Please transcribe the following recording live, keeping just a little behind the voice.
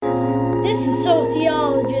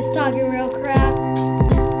Just talking real crap.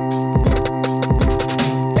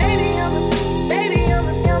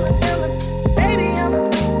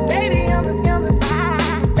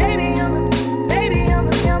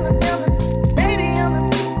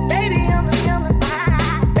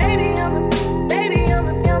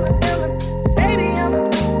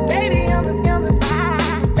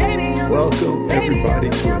 Welcome everybody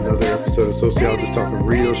to another episode of Sociologists Talking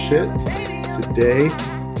Real Shit. Today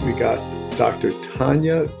we got Dr.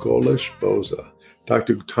 Tanya Golish-Boza.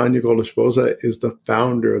 Dr. Tanya Golish-Boza is the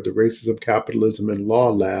founder of the Racism, Capitalism, and Law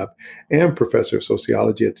Lab and professor of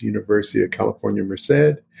sociology at the University of California,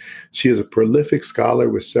 Merced. She is a prolific scholar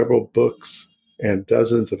with several books and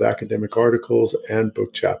dozens of academic articles and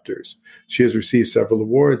book chapters. She has received several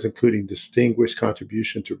awards, including Distinguished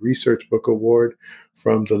Contribution to Research Book Award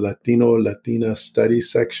from the Latino-Latina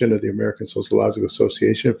Studies section of the American Sociological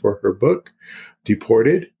Association for her book,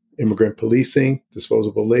 Deported: Immigrant Policing,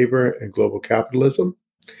 Disposable Labor, and Global Capitalism.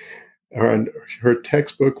 And her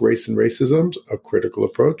textbook, Race and Racism, A Critical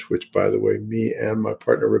Approach, which, by the way, me and my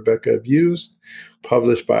partner Rebecca have used,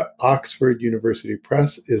 published by Oxford University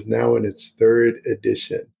Press, is now in its third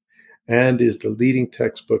edition and is the leading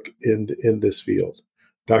textbook in this field.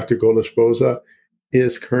 Dr. Golish-Boza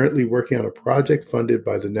is currently working on a project funded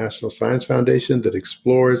by the National Science Foundation that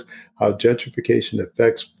explores how gentrification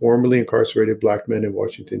affects formerly incarcerated Black men in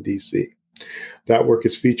Washington, D.C. That work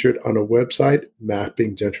is featured on a website,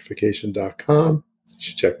 mappinggentrification.com. You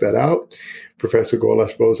should check that out. Professor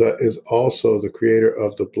Golish-Boza is also the creator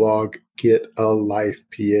of the blog Get a Life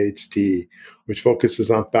PhD, which focuses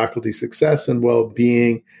on faculty success and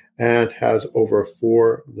well-being and has over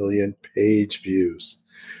 4 million page views.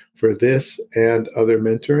 For this and other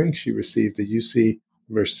mentoring, she received the UC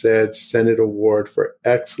Merced Senate Award for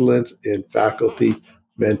Excellence in Faculty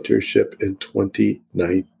Mentorship in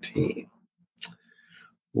 2019.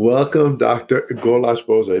 Welcome, Dr.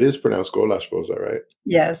 Golish-Boza. It is pronounced Golish-Boza, right?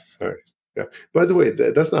 Yes. All right. Yeah. By the way,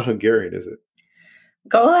 that's not Hungarian, is it?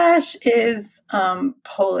 Golash is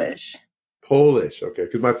Polish. Polish, okay.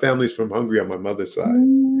 Because my family's from Hungary on my mother's side.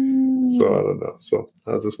 So I don't know. So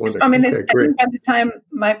I was just wondering. I mean, okay, I think by the time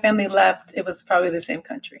my family left, it was probably the same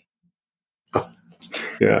country.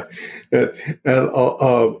 Yeah. And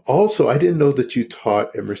also, I didn't know that you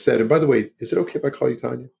taught at Merced. And by the way, is it okay if I call you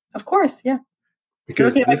Tanya? Of course, yeah.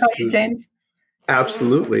 Because is it okay if I call you James?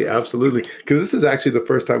 Absolutely, absolutely. Because this is actually the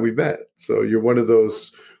first time we met. So you're one of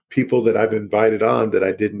those people that I've invited on that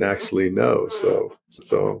I didn't actually know. So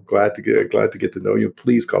I'm glad to get to know you.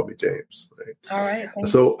 Please call me James. Right? All right.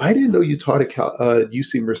 So I didn't know you taught at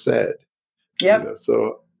UC Merced. Yep.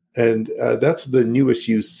 And that's the newest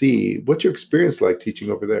UC. What's your experience like teaching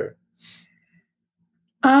over there?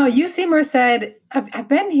 UC Merced, I've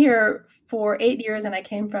been here for 8 years and I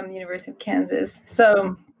came from the University of Kansas.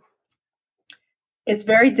 So it's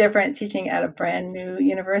very different teaching at a brand new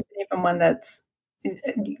university from one that's,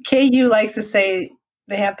 KU likes to say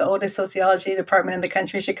they have the oldest sociology department in the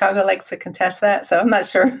country. Chicago likes to contest that. So I'm not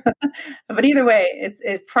sure. But either way,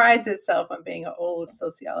 it prides itself on being an old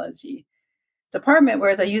sociology department,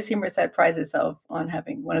 whereas UC Merced prides itself on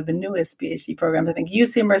having one of the newest PhD programs. I think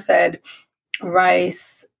UC Merced,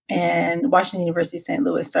 Rice, and Washington University St.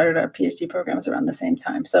 Louis started our PhD programs around the same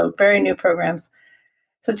time. So very new programs.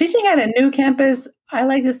 So teaching at a new campus, I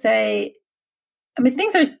like to say, I mean,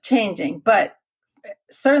 things are changing, but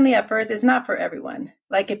certainly at first, it's not for everyone.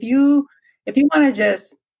 Like if you want to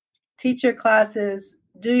just teach your classes,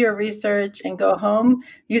 do your research, and go home,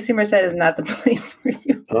 UC Merced is not the place for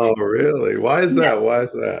you. Oh, really? Why is that? Yeah. Why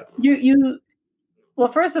is that? Well,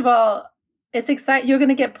 first of all, it's exciting. You're going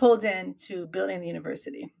to get pulled into building the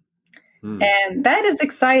university. And that is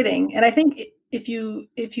exciting. And I think if you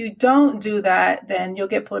don't do that, then you'll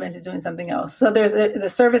get pulled into doing something else. So there's the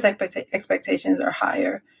service expectations are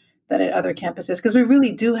higher than at other campuses because we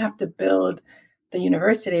really do have to build the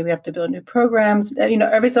university. We have to build new programs.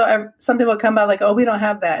 Something will come out like, oh, we don't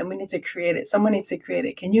have that and we need to create it. Someone needs to create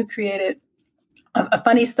it. Can you create it? A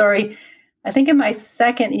funny story. I think in my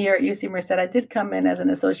second year at UC Merced, I did come in as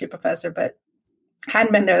an associate professor, but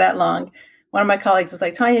hadn't been there that long. One of my colleagues was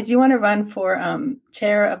like, Tanya, do you want to run for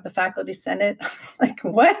chair of the faculty senate? I was like,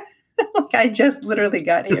 what? Like I just literally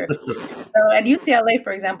got here. So at UCLA,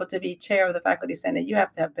 for example, to be chair of the faculty senate, you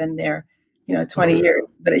have to have been there, 20 years.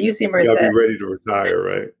 But at UC Merced, you got to be ready to retire,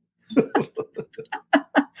 right?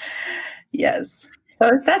 Yes.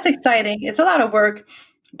 So that's exciting. It's a lot of work,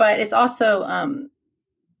 but it's also,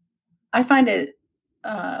 I find it,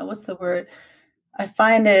 what's the word? I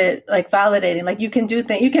find it like validating. Like you can do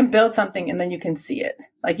things, you can build something and then you can see it.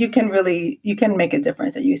 Like you can make a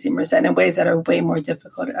difference at UC Merced in ways that are way more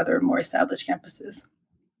difficult at other more established campuses.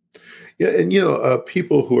 Yeah, and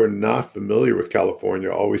people who are not familiar with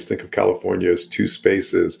California always think of California as two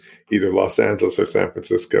spaces, either Los Angeles or San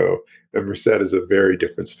Francisco, and Merced is a very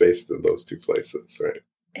different space than those two places, right?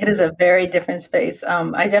 It is a very different space.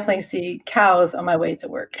 I definitely see cows on my way to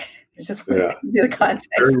work. I just wanted to Yeah, give you the very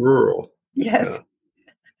context. rural. Yeah. Yes.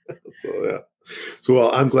 So yeah. So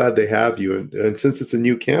well, I'm glad they have you, and since it's a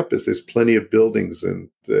new campus, there's plenty of buildings and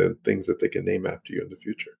things that they can name after you in the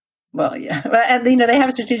future. Well, yeah. But, they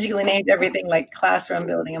have strategically named everything like classroom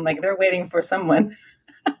building. I'm like, they're waiting for someone.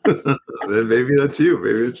 Then maybe that's you.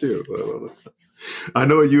 Maybe it's you. I don't know. I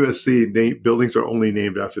know at USC, buildings are only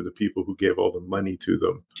named after the people who gave all the money to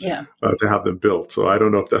them Yeah. To have them built. So I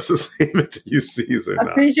don't know if that's the same at the UCs or I'm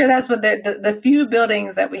not. pretty sure that's what the few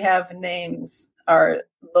buildings that we have names are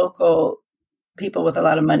local people with a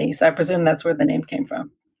lot of money. So I presume that's where the name came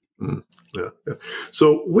from. Yeah.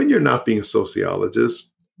 So when you're not being a sociologist,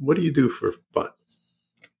 what do you do for fun?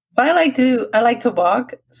 What I like to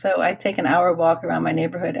walk. So I take an hour walk around my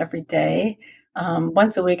neighborhood every day.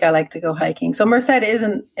 Once a week, I like to go hiking. So Merced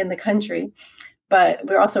isn't in the country, but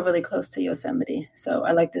we're also really close to Yosemite. So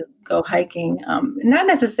I like to go hiking, not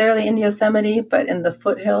necessarily in Yosemite, but in the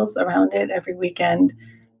foothills around it every weekend.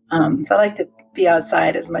 So I like to be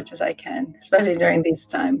outside as much as I can, especially during these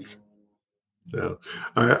times. Yeah,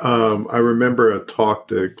 I remember a talk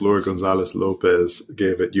that Gloria Gonzalez Lopez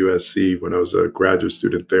gave at USC when I was a graduate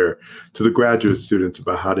student there to the graduate students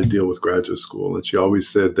about how to deal with graduate school, and she always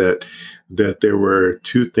said that there were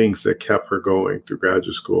two things that kept her going through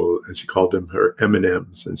graduate school, and she called them her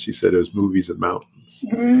M&Ms, and she said it was movies and mountains.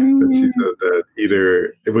 And she said that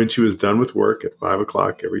either when she was done with work at 5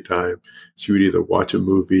 o'clock every time, she would either watch a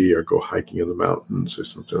movie or go hiking in the mountains or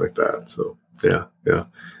something like that. So yeah.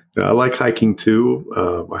 Yeah, I like hiking too.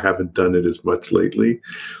 I haven't done it as much lately,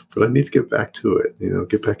 but I need to get back to it.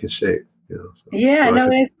 Get back in shape. Yeah, so no,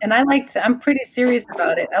 it is. And I'm pretty serious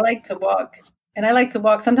about it. I like to walk, and I like to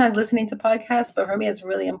walk sometimes listening to podcasts, but for me, it's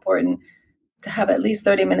really important to have at least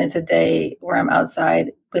 30 minutes a day where I'm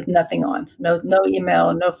outside with nothing on, no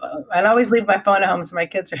email, no phone. I always leave my phone at home, so my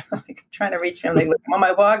kids are like trying to reach me. I'm like, look, I'm on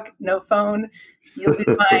my walk, no phone. You'll be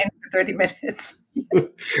fine for 30 minutes.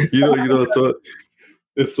 So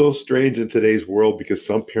it's so strange in today's world because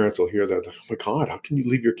some parents will hear that, like, oh my God, how can you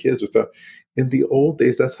leave your kids without? In the old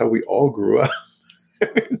days, that's how we all grew up.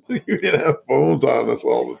 You didn't have phones on us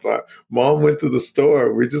all the time. Mom went to the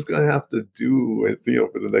store. We're just going to have to do it,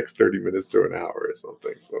 for the next 30 minutes to an hour or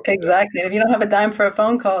something. So, exactly. And if you don't have a dime for a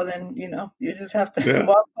phone call, then, you just have to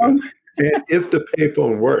walk home. Yeah. And if the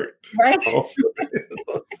payphone worked, right? Also,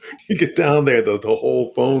 you get down there, the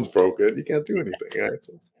whole phone's broken. You can't do anything, right?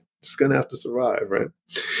 So, just going to have to survive, right?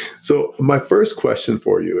 So my first question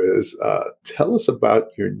for you is, tell us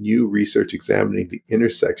about your new research examining the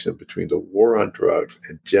intersection between the war on drugs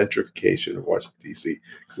and gentrification in Washington, D.C.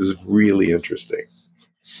 This is really interesting.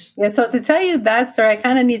 Yeah, so to tell you that story, I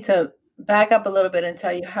kind of need to back up a little bit and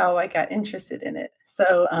tell you how I got interested in it.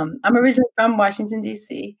 So I'm originally from Washington,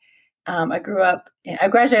 D.C. I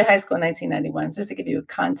graduated high school in 1991, just to give you a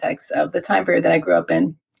context of the time period that I grew up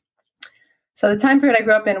in. So the time period I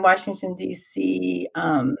grew up in Washington, D.C.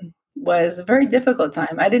 Was a very difficult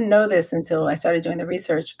time. I didn't know this until I started doing the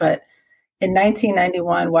research, but in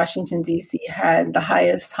 1991, Washington, D.C. had the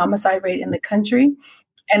highest homicide rate in the country.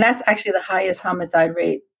 And that's actually the highest homicide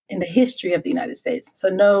rate in the history of the United States. So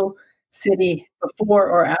no city before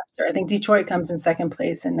or after. I think Detroit comes in second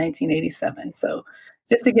place in 1987. So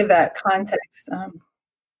just to give that context,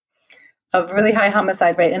 of really high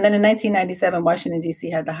homicide rate. And then in 1997, Washington, D.C.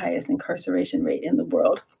 had the highest incarceration rate in the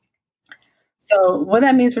world. So what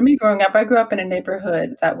that means for me growing up, I grew up in a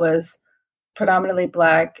neighborhood that was predominantly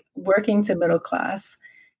Black, working to middle class.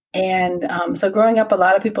 And so growing up, a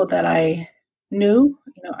lot of people that I knew,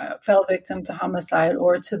 fell victim to homicide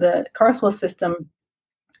or to the carceral system.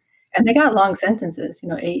 And they got long sentences,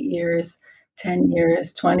 8 years, 10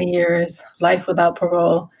 years, 20 years, life without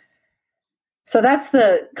parole. So that's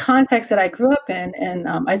the context that I grew up in. And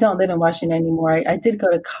I don't live in Washington anymore. I did go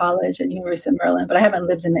to college at University of Maryland, but I haven't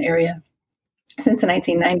lived in the area since the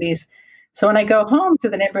 1990s. So when I go home to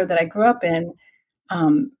the neighborhood that I grew up in,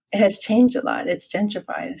 it has changed a lot. It's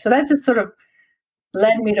gentrified. So that just sort of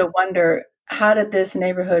led me to wonder, how did this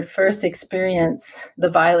neighborhood first experience the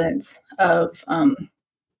violence of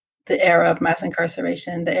the era of mass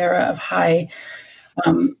incarceration, the era of high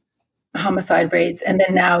homicide rates, and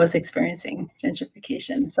then now is experiencing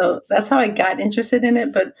gentrification. So that's how I got interested in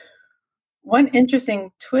it. But one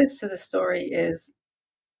interesting twist to the story is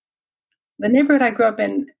the neighborhood I grew up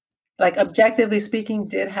in, like objectively speaking,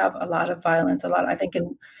 did have a lot of violence. I think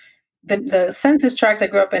the census tracts I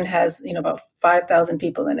grew up in has, about 5,000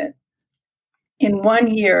 people in it. In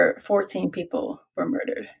 1 year, 14 people were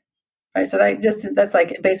murdered. Right. So that's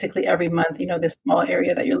like basically every month, this small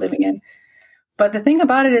area that you're living in. But the thing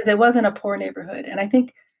about it is it wasn't a poor neighborhood. And I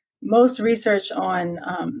think most research on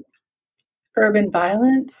urban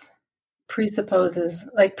violence presumes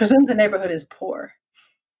the neighborhood is poor.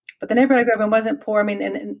 But the neighborhood I grew up in wasn't poor. I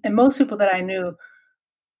mean, and most people that I knew,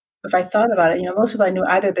 if I thought about it, most people I knew,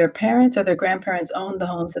 either their parents or their grandparents owned the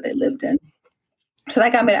homes that they lived in. So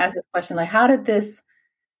that got me to ask this question, like, how did this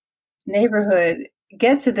neighborhood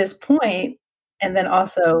get to this point? And then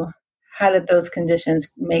also, how did those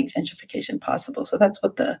conditions make gentrification possible? So that's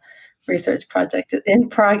what the research project in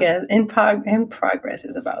progress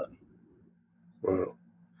is about. Wow.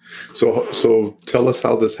 So tell us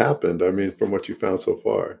how this happened. I mean, from what you found so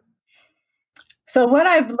far. So what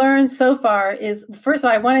I've learned so far is, first of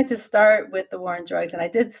all, I wanted to start with the war on drugs, and I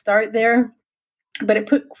did start there, but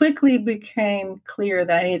it quickly became clear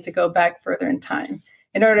that I needed to go back further in time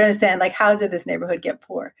in order to understand, like, how did this neighborhood get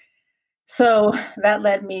poor? So that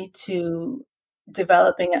led me to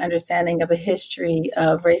developing an understanding of the history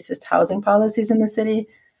of racist housing policies in the city.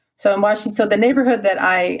 So in Washington, so the neighborhood that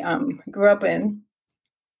I grew up in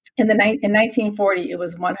 1940, it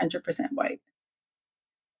was 100% white.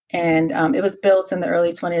 And it was built in the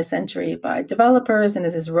early 20th century by developers, and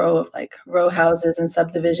there's this row of row houses and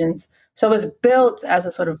subdivisions. So it was built as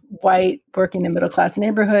a sort of white working and middle class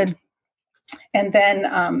neighborhood. And then,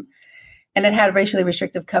 and it had racially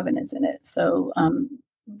restrictive covenants in it. So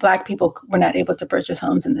Black people were not able to purchase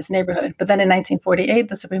homes in this neighborhood. But then in 1948,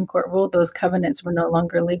 the Supreme Court ruled those covenants were no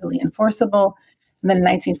longer legally enforceable. And then in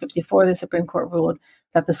 1954, the Supreme Court ruled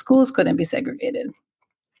that the schools couldn't be segregated.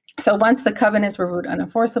 So once the covenants were ruled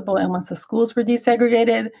unenforceable and once the schools were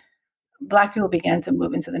desegregated, Black people began to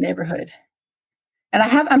move into the neighborhood. And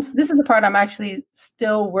this is the part I'm actually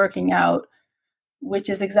still working out, which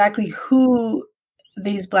is exactly who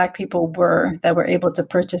these Black people were that were able to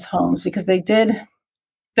purchase homes, because there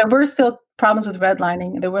were still problems with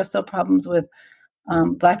redlining. There were still problems with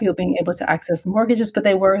Black people being able to access mortgages, but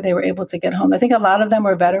they were able to get home. I think a lot of them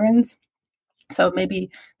were veterans. So maybe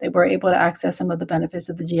they were able to access some of the benefits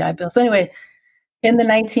of the GI Bill. So anyway, in the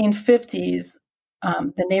 1950s,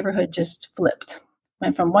 the neighborhood just flipped,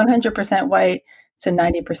 went from 100% white to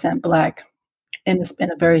 90% Black in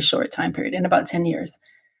a very short time period, in about 10 years.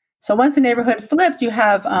 So once the neighborhood flipped, you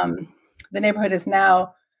have the neighborhood is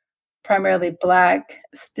now primarily Black,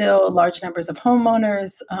 still large numbers of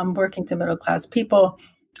homeowners, working to middle class people.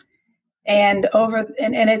 And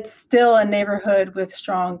it's still a neighborhood with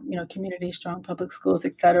strong, community, strong public schools,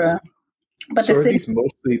 et cetera. But so are these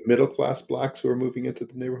mostly middle class Blacks who are moving into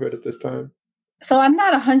the neighborhood at this time? So I'm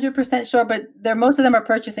not 100% sure, but most of them are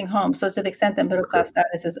purchasing homes. So to the extent that middle class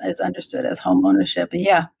status is understood as home ownership,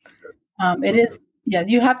 yeah, it is. Yeah,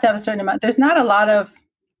 you have to have a certain amount. There's not a lot of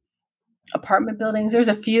apartment buildings. There's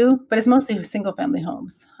a few, but it's mostly single family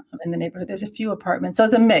homes in the neighborhood. There's a few apartments, so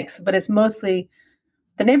it's a mix, but it's mostly.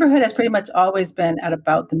 The neighborhood has pretty much always been at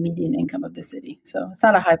about the median income of the city. So it's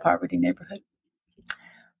not a high poverty neighborhood.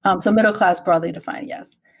 So middle class broadly defined,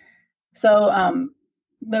 yes. So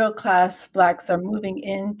middle class Blacks are moving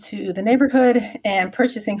into the neighborhood and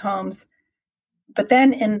purchasing homes. But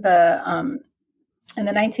then in the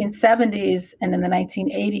 1970s and in the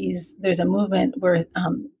 1980s, there's a movement where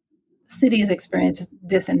cities experience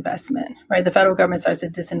disinvestment, right? The federal government starts to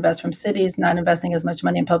disinvest from cities, not investing as much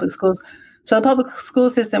money in public schools. So the public school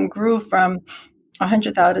system grew from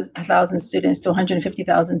 100,000 students to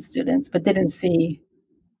 150,000 students, but didn't see,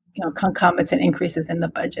 concomitant increases in the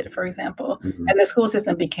budget, for example. Mm-hmm. And the school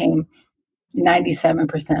system became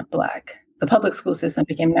 97% Black. The public school system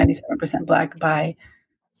became 97% Black by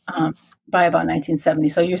about 1970.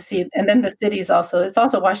 So you see, and then the cities it's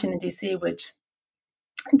also Washington, D.C., which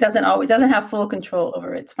doesn't have full control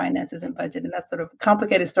over its finances and budget. And that's sort of a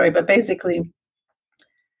complicated story, but basically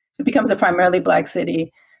it becomes a primarily Black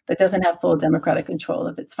city that doesn't have full democratic control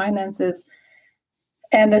of its finances.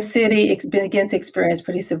 And the city begins to experience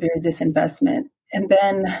pretty severe disinvestment. And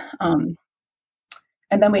then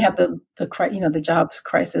we have the jobs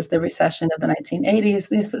crisis, the recession of the 1980s,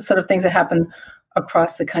 these sort of things that happen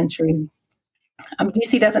across the country.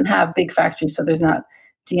 DC doesn't have big factories, so there's not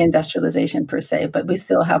deindustrialization per se, but we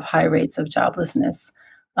still have high rates of joblessness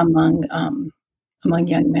among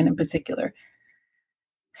young men in particular.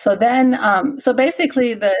 So then, so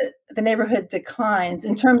basically the neighborhood declines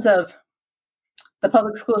in terms of the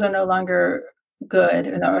public schools are no longer good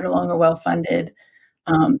and are no longer well funded.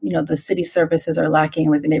 The city services are lacking,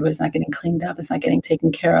 like the neighborhood's not getting cleaned up, it's not getting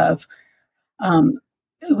taken care of.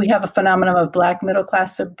 we have a phenomenon of Black middle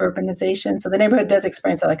class suburbanization. So the neighborhood does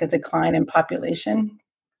experience like a decline in population,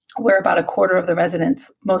 where about a quarter of the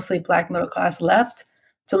residents, mostly Black middle class, left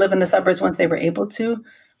to live in the suburbs once they were able to,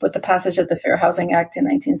 with the passage of the Fair Housing Act in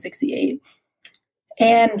 1968.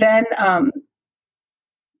 And then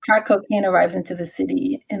crack cocaine arrives into the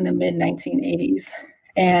city in the mid 1980s.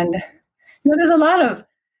 And there's a lot of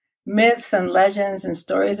myths and legends and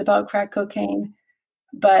stories about crack cocaine,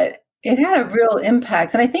 but it had a real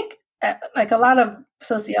impact. And I think like a lot of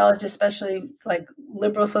sociologists, especially like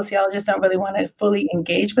liberal sociologists, don't really want to fully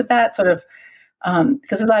engage with that sort of, because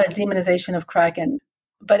there's a lot of demonization of crack.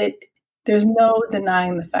 But there's no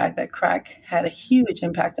denying the fact that crack had a huge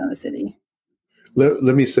impact on the city. Let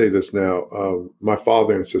me say this now. My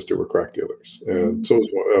father and sister were crack dealers, and so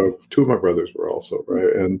was two of my brothers were also,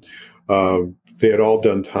 right? And they had all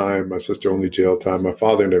done time. My sister only jail time. My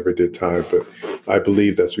father never did time, but I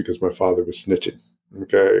believe that's because my father was snitching,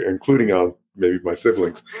 okay, including on maybe my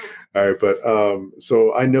siblings. All right, but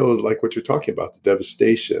so I know like what you're talking about, the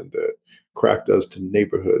devastation that crack does to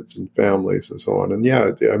neighborhoods and families and so on. And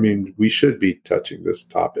yeah, I mean, we should be touching this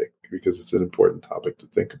topic because it's an important topic to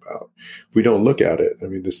think about. If we don't look at it, I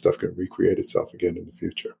mean, this stuff can recreate itself again in the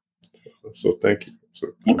future. So thank you.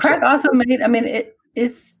 And crack also made, I mean,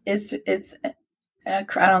 it's I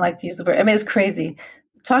don't like to use the word. I mean, it's crazy.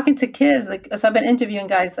 Talking to kids, like, so I've been interviewing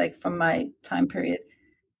guys like from my time period.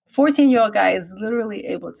 14-year-old guy is literally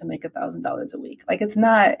able to make $1,000 a week. Like it's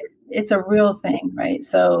a real thing, right?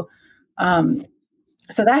 So,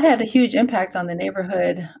 so that had a huge impact on the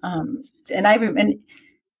neighborhood. And I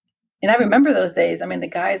remember those days. I mean, the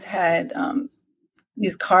guys had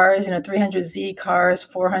these cars, 300Z cars,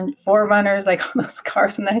 4Runners, like all those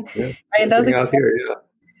cars from that. Yeah, right? Those out here, yeah.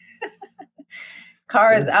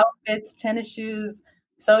 Cars, outfits, tennis shoes.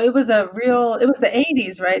 So it was the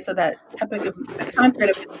 80s, right? So that epic of a time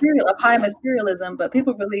period of high materialism, but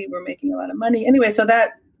people really were making a lot of money. Anyway, so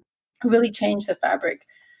that really changed the fabric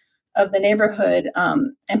of the neighborhood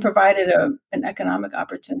and provided an economic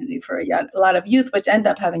opportunity for a lot of youth, which end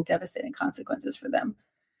up having devastating consequences for them.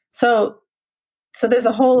 So there's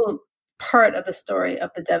a whole part of the story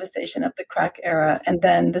of the devastation of the crack era, and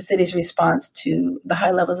then the city's response to the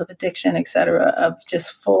high levels of addiction, et cetera, of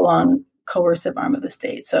just full-on coercive arm of the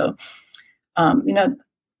state. So, I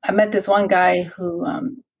met this one guy who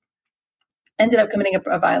ended up committing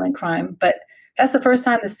a violent crime, but that's the first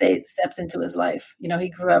time the state steps into his life. He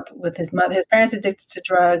grew up with his mother, his parents addicted to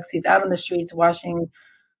drugs. He's out on the streets washing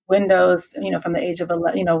windows, from the age of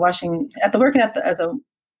 11, working as a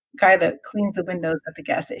guy that cleans the windows at the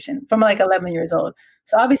gas station from like 11 years old.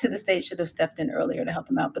 So obviously the state should have stepped in earlier to help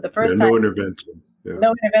him out. But the first time, no intervention. Yeah.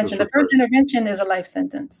 No intervention. The first intervention is a life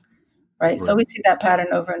sentence, right? So we see that pattern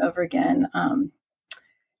over and over again.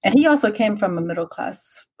 And he also came from a middle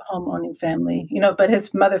class home owning family, but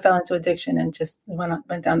his mother fell into addiction and just went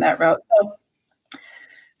down that route.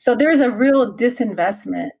 So there's a real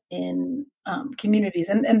disinvestment in communities,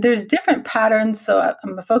 and there's different patterns. So I'm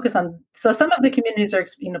going to focus on. So some of the communities are,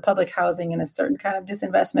 public housing and a certain kind of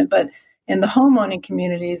disinvestment, but in the homeowning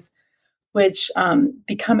communities, which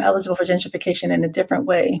become eligible for gentrification in a different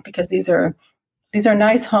way, because these are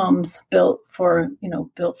nice homes built for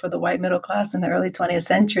the white middle class in the early 20th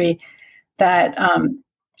century that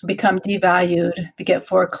become devalued, get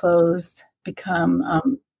foreclosed, become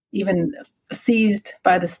even seized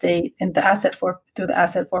by the state and through the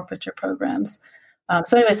asset forfeiture programs.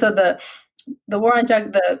 So the war on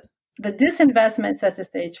drugs, the disinvestment sets the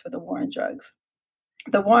stage for the war on drugs.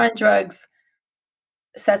 The war on drugs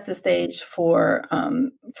sets the stage for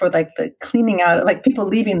like the cleaning out, like people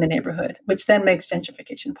leaving the neighborhood, which then makes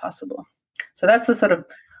gentrification possible. So that's the sort of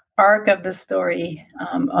arc of the story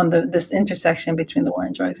on this intersection between the war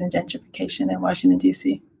on drugs and gentrification in Washington,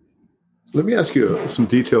 D.C. Let me ask you some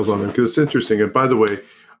details on it because it's interesting. And by the way,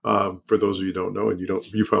 for those of you who don't know, and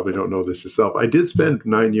you probably don't know this yourself, I did spend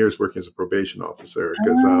 9 years working as a probation officer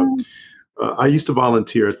because I used to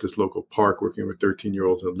volunteer at this local park working with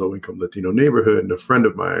 13-year-olds in a low-income Latino neighborhood. And a friend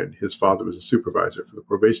of mine, his father was a supervisor for the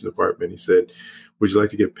probation department. He said, "Would you like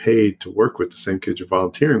to get paid to work with the same kids you're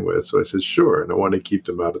volunteering with?" So I said, "Sure." And I want to keep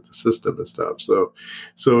them out of the system and stuff. So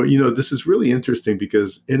this is really interesting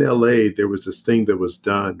because in LA, there was this thing that was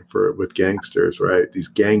done with gangsters, right? These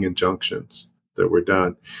gang injunctions that were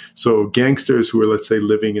done. So gangsters who were, let's say,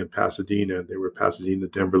 living in Pasadena, they were Pasadena,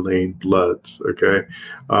 Denver Lane Bloods, okay?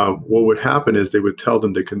 What would happen is they would tell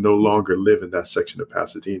them they could no longer live in that section of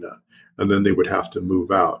Pasadena, and then they would have to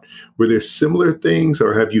move out. Were there similar things,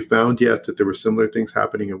 or have you found yet that there were similar things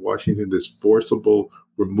happening in Washington, this forcible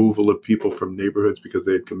removal of people from neighborhoods because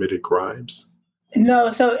they had committed crimes? No,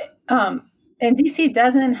 so And DC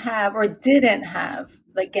doesn't have or didn't have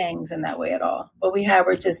like gangs in that way at all. What we had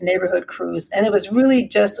were just neighborhood crews, and it was really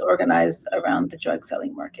just organized around the drug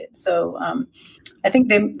selling market. So I think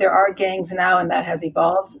there are gangs now, and that has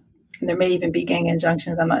evolved. And there may even be gang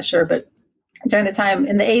injunctions. I'm not sure, but during the time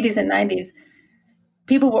in the 80s and 90s,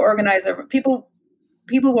 people were organized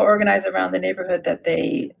around the neighborhood that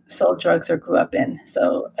they sold drugs or grew up in.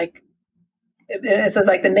 So like so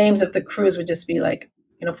like the names of the crews would just be like,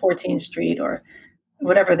 14th Street or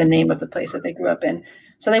whatever the name of the place that they grew up in.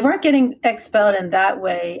 So they weren't getting expelled in that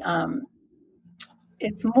way.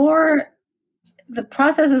 It's more, the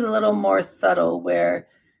process is a little more subtle where,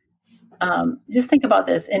 just think about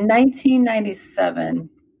this. In 1997,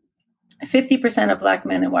 50% of Black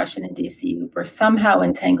men in Washington, D.C. were somehow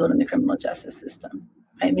entangled in the criminal justice system,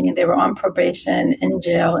 right? Meaning they were on probation, in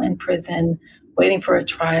jail, in prison, waiting for a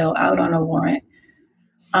trial, out on a warrant.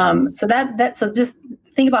 So just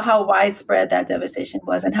think about how widespread that devastation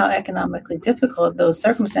was and how economically difficult those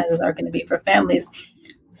circumstances are going to be for families.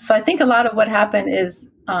 So I think a lot of what happened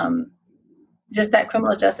is just that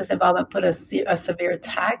criminal justice involvement put a severe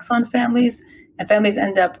tax on families, and families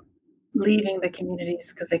end up leaving the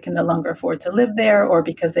communities because they can no longer afford to live there, or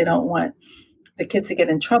because they don't want the kids to get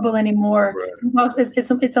in trouble anymore. Right.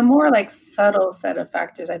 It's a more like subtle set of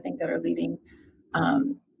factors, I think, that are leading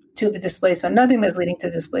to the displacement. Another thing that's leading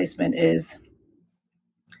to displacement is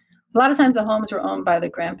a lot of times the homes were owned by the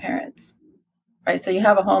grandparents, right? So you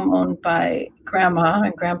have a home owned by grandma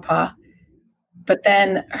and grandpa, but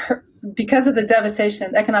then because of the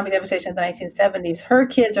devastation, economic devastation of the 1970s, her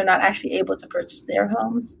kids are not actually able to purchase their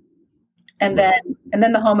homes. And then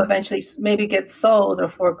the home eventually maybe gets sold or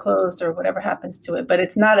foreclosed or whatever happens to it, but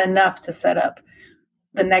it's not enough to set up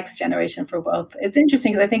the next generation for wealth. It's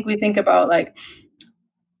interesting because I think we think about like,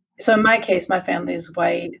 so in my case, my family is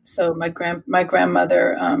white. So my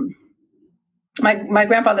grandmother, my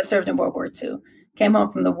grandfather served in World War II, came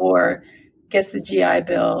home from the war, gets the GI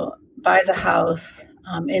Bill, buys a house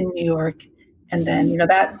in New York. And then,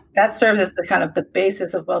 that serves as the kind of the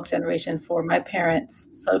basis of wealth generation for my parents.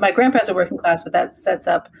 So my grandparents are working class, but that sets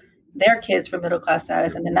up their kids for middle class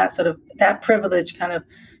status. And then that privilege kind of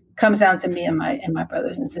comes down to me and my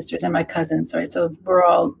brothers and sisters and my cousins, right? So we're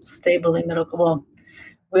all stably middle.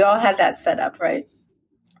 We all had that set up, right?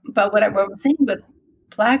 But what I'm seeing with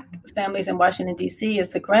Black families in Washington, D.C.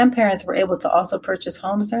 is the grandparents were able to also purchase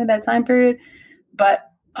homes during that time period. But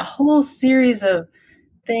a whole series of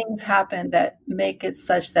things happen that make it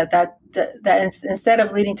such that instead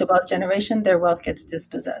of leading to wealth generation, their wealth gets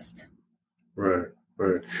dispossessed. Right.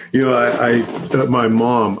 My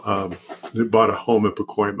mom bought a home in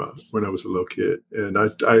Pacoima when I was a little kid, and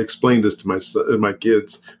I explained this to my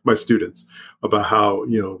kids, my students, about how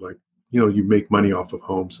you make money off of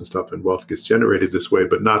homes and stuff, and wealth gets generated this way,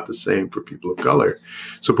 but not the same for people of color.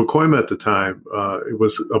 So Pacoima at the time, it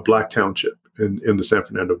was a Black township in the San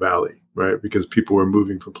Fernando Valley, right? Because people were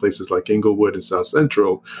moving from places like Inglewood and South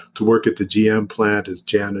Central to work at the GM plant as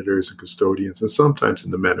janitors and custodians, and sometimes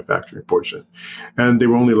in the manufacturing portion. And they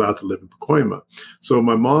were only allowed to live in Pacoima. So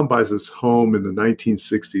my mom buys this home in the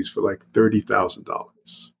 1960s for like $30,000.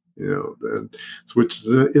 Which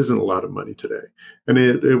isn't a lot of money today. And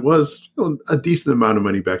it was a decent amount of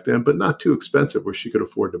money back then, but not too expensive where she could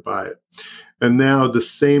afford to buy it. And now the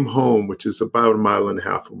same home, which is about 1.5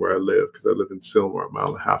 miles from where I live, because I live in Sylmar, 1.5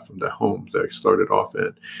 miles from that home that I started off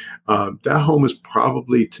in, that home is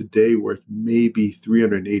probably today worth maybe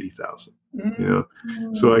 $380,000.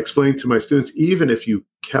 Mm-hmm. So I explained to my students, even if you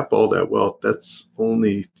kept all that wealth, that's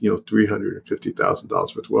only $350,000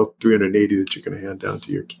 worth of wealth, $380,000 that you're going to hand down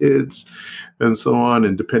to your kids, and so on.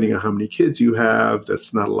 And depending on how many kids you have,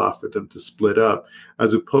 that's not a lot for them to split up,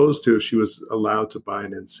 as opposed to if she was allowed to buy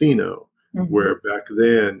an Encino, mm-hmm. where back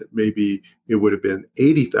then maybe it would have been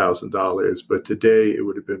 $80,000, but today it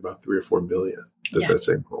would have been about $3 or $4 million that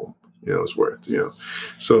same home is worth,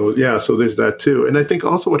 So there's that too. And I think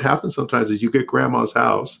also what happens sometimes is you get grandma's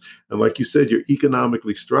house, and like you said, you're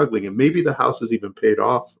economically struggling, and maybe the house is even paid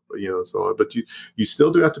off, so on, but you still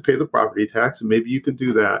do have to pay the property tax, and maybe you can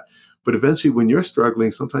do that. But eventually when you're struggling,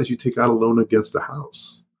 sometimes you take out a loan against the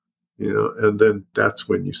house, and then that's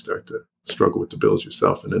when you start to struggle with the bills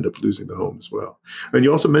yourself and end up losing the home as well. And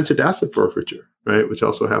you also mentioned asset forfeiture, right? Which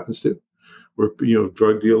also happens too, where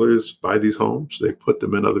drug dealers buy these homes, they put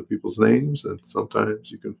them in other people's names, and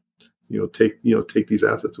sometimes you can take these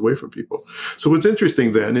assets away from people. So what's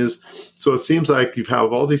interesting then is, so it seems like you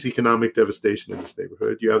have all this economic devastation in this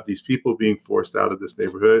neighborhood. You have these people being forced out of this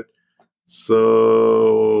neighborhood.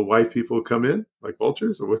 So white people come in like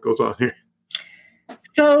vultures, or what goes on here?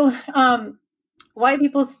 So white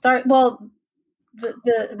people start, well,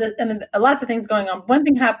 I mean, lots of things going on. One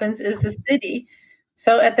thing happens is the city.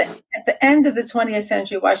 So at the end of the 20th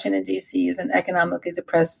century, Washington, D.C. is an economically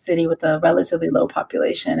depressed city with a relatively low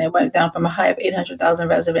population. It went down from a high of 800,000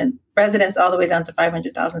 residents all the way down to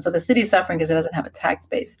 500,000. So the city's suffering because it doesn't have a tax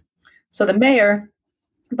base. So the mayor,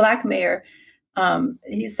 Black mayor,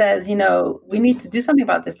 he says, we need to do something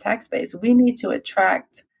about this tax base. We need to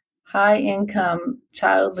attract high income,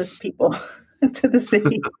 childless people to the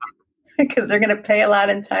city. Because they're going to pay a lot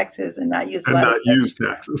in taxes and not use use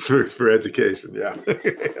taxes for education. Yeah,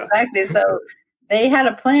 exactly. So they had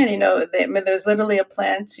a plan. There's literally a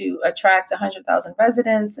plan to attract 100,000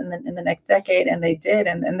 residents in the next decade, and they did.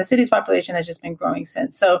 And the city's population has just been growing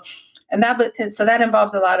since. So that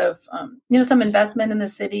involves a lot of some investment in the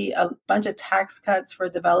city, a bunch of tax cuts for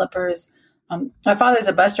developers. My father's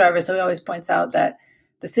a bus driver, so he always points out that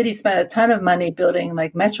the city spent a ton of money building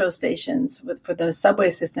like metro stations for the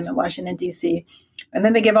subway system in Washington, D.C. And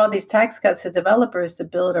then they give all these tax cuts to developers to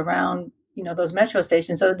build around, those metro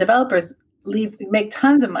stations. So the developers make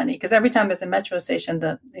tons of money because every time there's a metro station,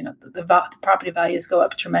 the property values go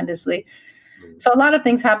up tremendously. So a lot of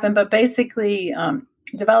things happen, but basically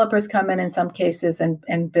developers come in some cases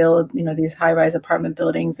and build, these high-rise apartment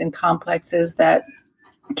buildings and complexes that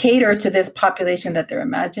cater to this population that they're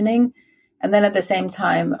imagining. And then at the same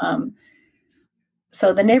time,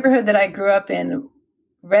 so the neighborhood that I grew up in,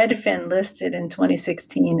 Redfin listed in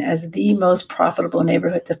 2016 as the most profitable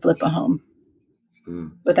neighborhood to flip a home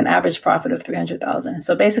with an average profit of $300,000.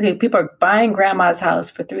 So basically, people are buying grandma's house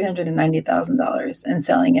for $390,000 and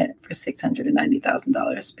selling it for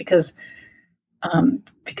 $690,000 because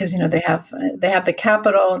they have the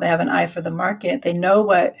capital, they have an eye for the market, they know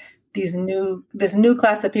what this new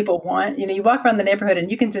class of people want. You walk around the neighborhood and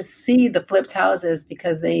you can just see the flipped houses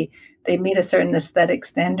because they meet a certain aesthetic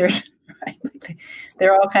standard, right?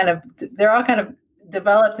 They're all kind of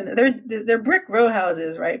developed, and they're brick row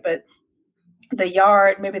houses, right? But the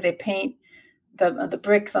yard, maybe they paint the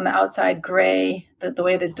bricks on the outside gray, the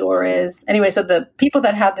way the door is. Anyway, so the people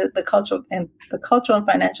that have the cultural and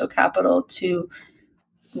financial capital to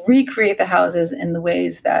recreate the houses in the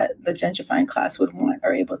ways that the gentrifying class would want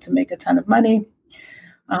are able to make a ton of money.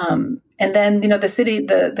 And then, the city,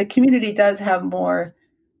 the community does have more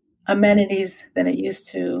amenities than it used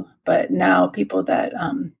to, but now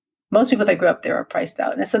most people that grew up there are priced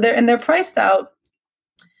out. And so they're priced out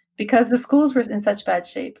because the schools were in such bad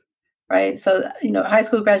shape, right? So, high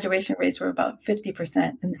school graduation rates were about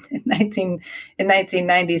 50% in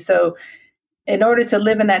 1990. So in order to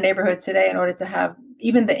live in that neighborhood today, in order to have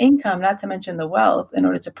even the income, not to mention the wealth, in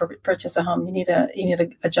order to purchase a home, you need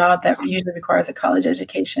a job that usually requires a college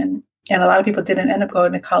education. And a lot of people didn't end up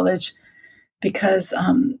going to college because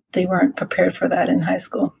they weren't prepared for that in high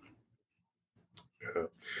school. Yeah,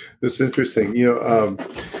 that's interesting.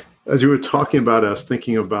 As you were talking about, us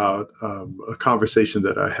thinking about a conversation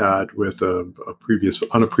that I had with on a previous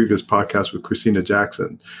podcast with Christina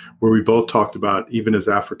Jackson, where we both talked about even as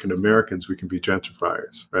African Americans, we can be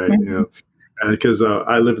gentrifiers, right? Mm-hmm. And because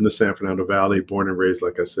I live in the San Fernando Valley, born and raised,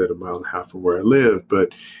 like I said, 1.5 miles from where I live,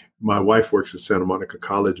 but my wife works at Santa Monica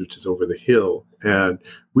College, which is over the hill, and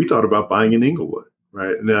we thought about buying in Inglewood,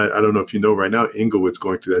 right? And I don't know if you know, right now, Inglewood's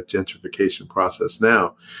going through that gentrification process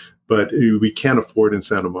now. But we can't afford in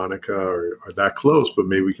Santa Monica or that close, but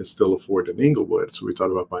maybe we can still afford in Inglewood. So we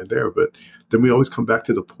thought about buying there. But then we always come back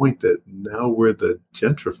to the point that now we're the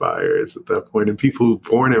gentrifiers at that point. And people who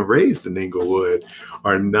born and raised in Inglewood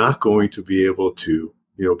are not going to be able to,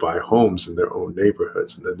 buy homes in their own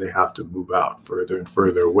neighborhoods. And then they have to move out further and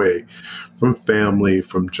further away from family,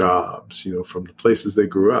 from jobs, from the places they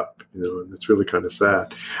grew up, and it's really kind of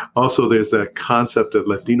sad. Also, there's that concept that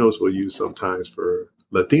Latinos will use sometimes for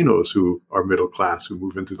Latinos who are middle class, who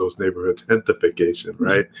move into those neighborhoods, gentrification,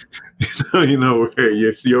 right? Where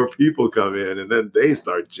your people come in and then they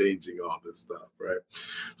start changing all this stuff, right?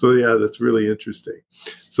 So, yeah, that's really interesting.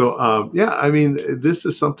 So, this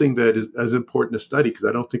is something that is as important to study because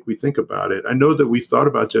I don't think we think about it. I know that we've thought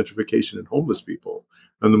about gentrification and homeless people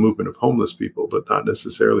and the movement of homeless people, but not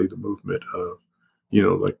necessarily the movement of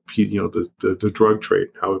the drug trade,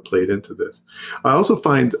 how it played into this. I also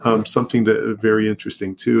find something that very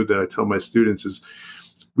interesting too, that I tell my students is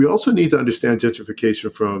we also need to understand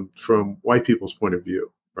gentrification from white people's point of view,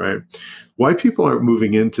 right? White people aren't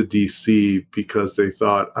moving into DC because they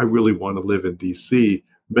thought, I really want to live in DC.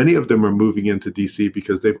 Many of them are moving into DC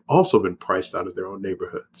because they've also been priced out of their own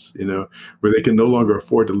neighborhoods, where they can no longer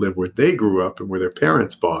afford to live where they grew up and where their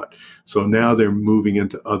parents bought. So now they're moving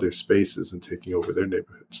into other spaces and taking over their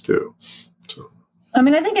neighborhoods too. So, I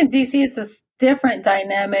think in DC, it's a different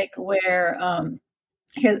dynamic where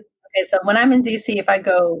here's Okay, so when I'm in DC, if I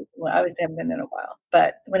go, well, obviously I haven't been there in a while,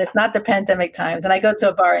 but when it's not the pandemic times and I go to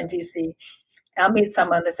a bar in DC, I'll meet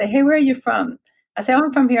someone. They say, "Hey, where are you from?" I say, "Oh,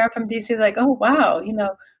 I'm from here. I'm from DC." They're like, "Oh, wow.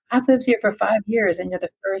 I've lived here for 5 years and you're the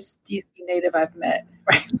first DC native I've met."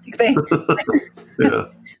 Right? They, Yeah.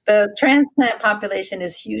 the transplant population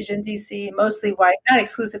is huge in DC, mostly white, not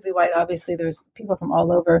exclusively white. Obviously, there's people from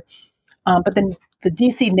all over. But then the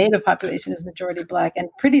DC native population is majority Black and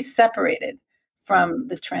pretty separated from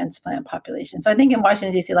the transplant population. So I think in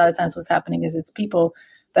Washington, D.C., a lot of times what's happening is it's people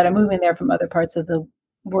that are moving there from other parts of the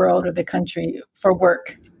world or the country for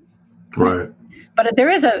work. Right. But there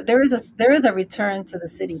is a return to the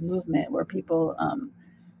city movement where people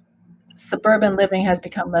suburban living has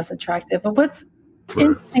become less attractive. But what's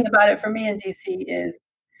interesting about it for me in DC is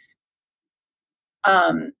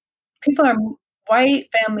people are young white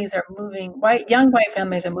families are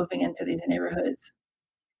moving into these neighborhoods,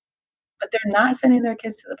 but they're not sending their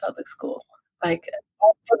kids to the public school, like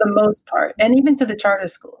for the most part, and even to the charter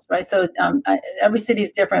schools, right? So every city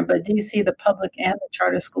is different, but DC, the public and the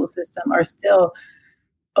charter school system are still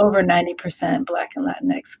over 90% Black and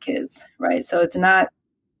Latinx kids, right? So it's not,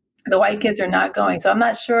 the white kids are not going. So I'm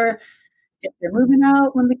not sure if they're moving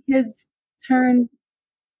out when the kids turn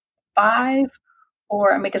 5,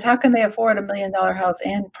 or, I mean, because how can they afford $1 million house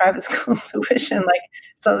and private school tuition? Like,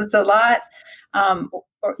 so it's a lot.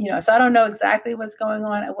 So I don't know exactly what's going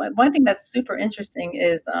on. One thing that's super interesting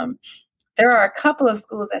is there are a couple of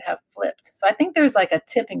schools that have flipped. So I think there's like a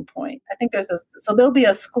tipping point. I think so there'll be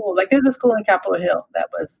a school, like there's a school in Capitol Hill that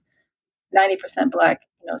was 90% Black,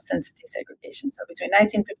 since desegregation. So between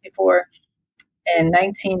 1954 and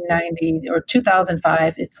 1990 or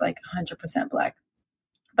 2005, it's like 100% Black.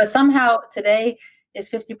 But somehow today is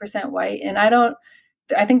 50% white. And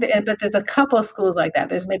but there's a couple of schools like that.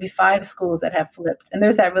 There's maybe 5 schools that have flipped. And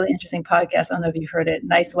there's that really interesting podcast, I don't know if you've heard it,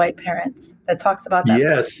 Nice White Parents, that talks about that.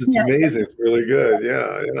 Yes, it's amazing. It's really good.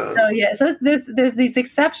 Yeah. So there's these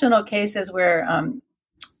exceptional cases where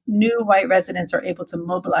new white residents are able to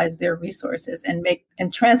mobilize their resources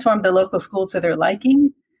and transform the local school to their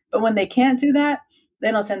liking. But when they can't do that,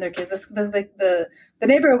 they don't send their kids. The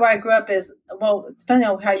neighborhood where I grew up is, well, depending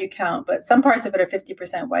on how you count, but some parts of it are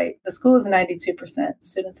 50% white. The school is 92%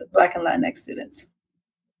 students, Black and Latinx students.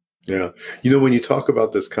 Yeah. When you talk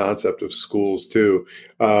about this concept of schools too,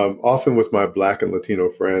 often with my Black and Latino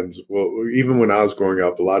friends, well, even when I was growing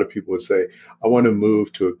up, a lot of people would say, I want to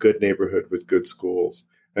move to a good neighborhood with good schools.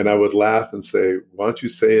 And I would laugh and say, why don't you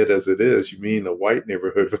say it as it is? You mean a white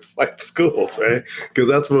neighborhood with white schools, right? Because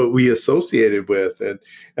that's what we associated with.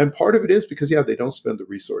 And part of it is because, they don't spend the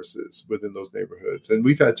resources within those neighborhoods. And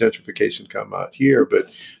we've had gentrification come out here, but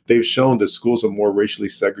they've shown that schools are more racially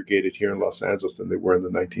segregated here in Los Angeles than they were in the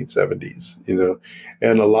 1970s,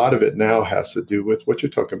 And a lot of it now has to do with what you're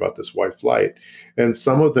talking about, this white flight. And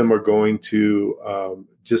some of them are going to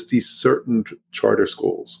just these certain charter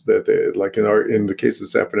schools that they, like in the case of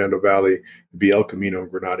San Fernando Valley, it'd be El Camino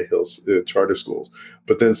and Granada Hills charter schools.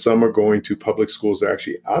 But then some are going to public schools that are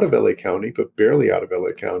actually out of LA County, but barely out of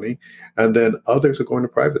LA County. And then others are going to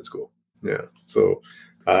private school. Yeah. So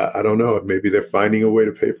I don't know. Maybe they're finding a way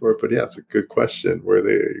to pay for it, but it's a good question. Where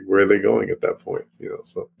are they going at that point?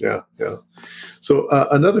 So yeah. So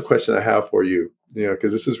another question I have for you,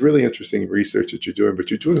 because this is really interesting research that you're doing,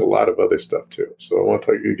 but you're doing a lot of other stuff too. So I want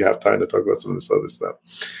you to have time to talk about some of this other stuff.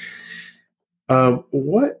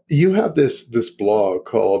 You have this blog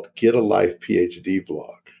called Get a Life PhD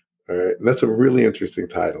blog. All right. And that's a really interesting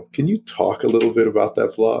title. Can you talk a little bit about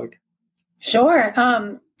that blog? Sure.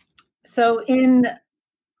 So in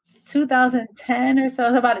 2010 or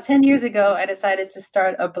so about 10 years ago, I decided to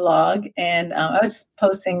start a blog, and I was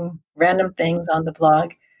posting random things on the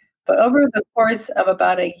blog. But over the course of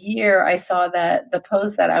about a year, I saw that the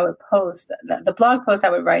posts that I would post, the blog posts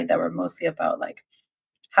I would write that were mostly about like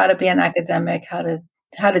how to be an academic, how to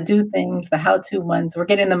do things, the how-to ones were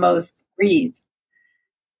getting the most reads.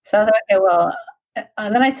 So I was like, okay, well,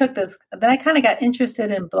 and then I kind of got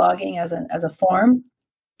interested in blogging as a form.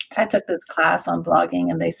 I took this class on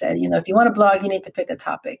blogging, and they said, if you want to blog, you need to pick a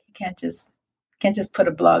topic. You can't just put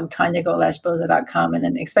a blog, TanyaGolashBoza.com, and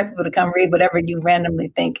then expect people to come read whatever you randomly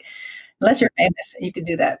think. Unless you're famous, you could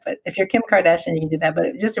do that. But if you're Kim Kardashian, you can do that. But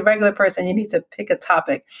if you're just a regular person, you need to pick a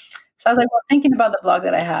topic. So I was like, well, thinking about the blog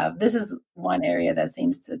that I have, this is one area that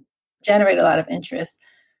seems to generate a lot of interest.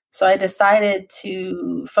 So I decided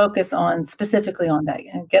to focus specifically on that.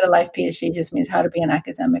 And Get a Life PhD just means how to be an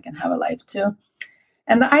academic and have a life too.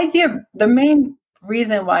 And the main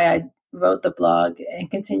reason why I wrote the blog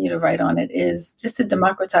and continue to write on it is just to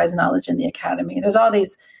democratize knowledge in the academy. There's all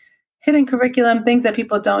these hidden curriculum, things that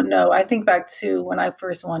people don't know. I think back to when I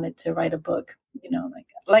first wanted to write a book,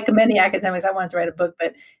 like many academics, I wanted to write a book,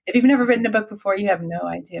 but if you've never written a book before, you have no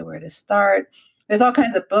idea where to start. There's all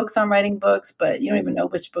kinds of books on writing books, but you don't even know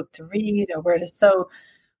which book to read or where to. So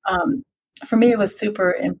for me, it was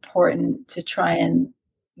super important to try and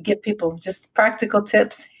give people just practical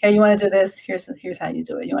tips. Hey, you want to do this? Here's how you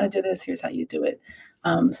do it. You want to do this? Here's how you do it.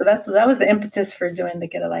 So that was the impetus for doing the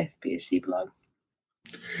Get a Life PhD blog.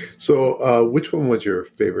 So, which one was your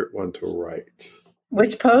favorite one to write?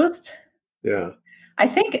 Which post? Yeah, I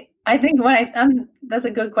think when that's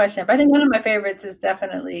a good question. But I think one of my favorites is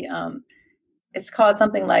definitely it's called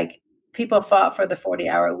something like "People Fought for the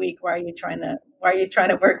 40-Hour Week. Why are you trying to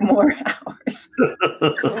work more hours?"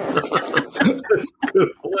 That's a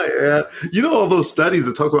good point. Yeah. You know, all those studies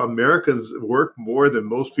that talk about Americans work more than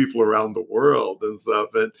most people around the world and stuff.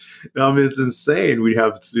 And it's insane. We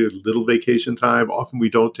have little vacation time. Often we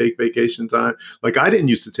don't take vacation time. Like I didn't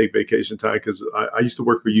used to take vacation time because I used to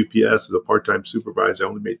work for UPS as a part-time supervisor. I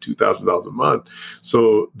only made $2,000 a month.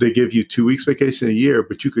 So they give you 2 weeks vacation a year,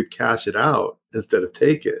 but you could cash it out instead of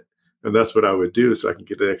take it. And that's what I would do so I can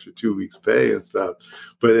get an extra 2 weeks pay and stuff.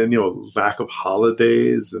 But then, lack of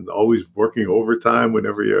holidays and always working overtime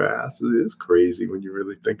whenever you're asked, it is crazy when you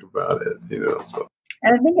really think about it, so.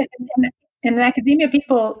 And I think in academia,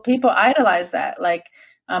 people idolize that. Like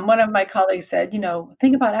one of my colleagues said,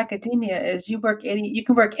 thing about academia is you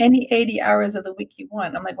can work any 80 hours of the week you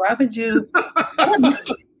want. I'm like, why would you?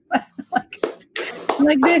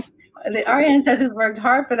 like our ancestors worked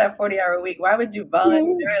hard for that 40-hour week. Why would you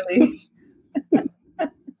voluntarily?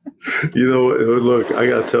 Look, I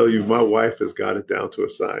got to tell you, my wife has got it down to a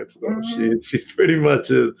science. Though. Mm-hmm. She pretty much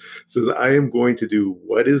says, I am going to do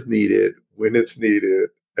what is needed when it's needed.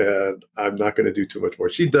 And I'm not going to do too much more.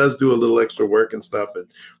 She does do a little extra work and stuff and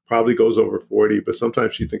probably goes over 40, but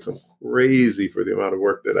sometimes she thinks I'm crazy for the amount of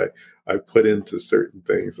work that I put into certain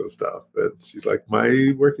things and stuff. And she's like,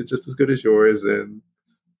 my work is just as good as yours. And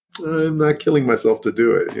I'm not killing myself to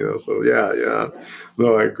do it, So yeah.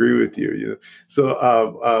 No, I agree with you.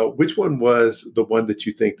 So, which one was the one that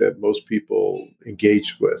you think that most people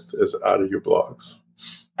engaged with as out of your blogs?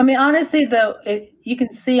 I mean, honestly, though, you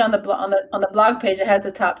can see on the blog page it has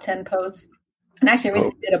the top 10 posts. And actually,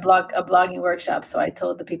 recently did a blogging workshop. So I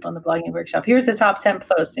told the people in the blogging workshop, here's the top 10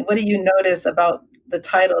 posts. And what do you notice about the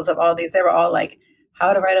titles of all these? They were all like,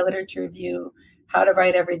 how to write a literature review, how to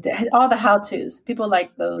write every day, all the how-tos. People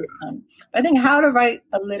like those. I think how to write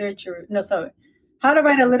a literature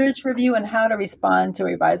review and how to respond to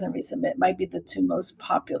revise and resubmit might be the two most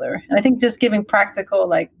popular. And I think just giving practical,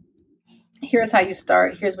 like, here's how you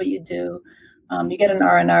start, here's what you do. You get an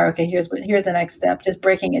R&R, okay, here's the next step, just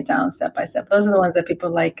breaking it down step by step. Those are the ones that people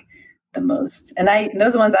like the most. And those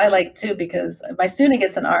are the ones I like too, because if my student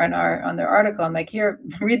gets an R&R on their article, I'm like, here,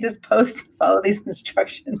 read this post, follow these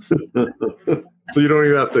instructions. So you don't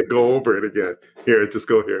even have to go over it again. Here, just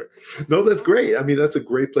go here. No, that's great. I mean, that's a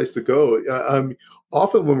great place to go.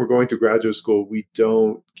 Often when we're going to graduate school, we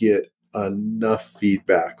don't get enough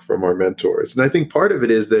feedback from our mentors. And I think part of it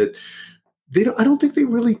is that I don't think they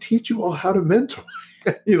really teach you all how to mentor.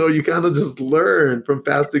 You kind of just learn from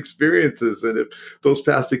past experiences. And if those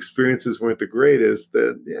past experiences weren't the greatest,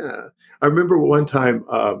 then yeah. I remember one time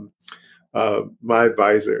my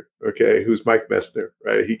advisor, who's Mike Messner,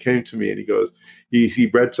 right? He came to me and he goes, he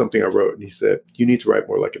read something I wrote and he said, you need to write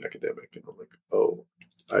more like an academic. And I'm like, oh,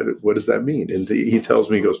 what does that mean? And he tells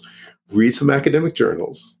me, he goes, read some academic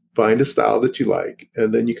journals, find a style that you like,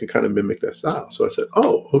 and then you can kind of mimic that style. So I said,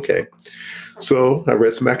 oh, okay. So I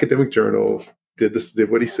read some academic journals, did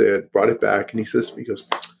what he said, brought it back. And he says to me, he goes,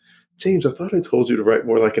 James, I thought I told you to write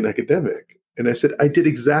more like an academic. And I said, I did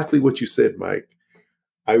exactly what you said, Mike.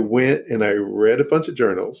 I went and I read a bunch of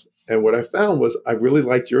journals. And what I found was I really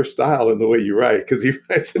liked your style and the way you write, because he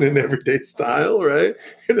writes in an everyday style, right?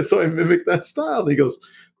 And so I mimicked that style. And he goes,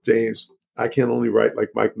 James, I can only write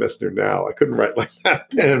like Mike Messner now. I couldn't write like that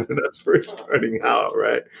then when I was first starting out,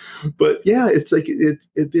 right? But yeah, it's like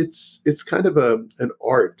it's kind of an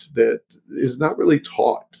art that is not really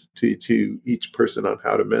taught to each person on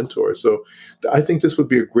how to mentor. So I think this would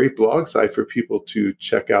be a great blog site for people to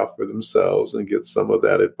check out for themselves and get some of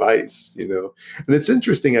that advice, And it's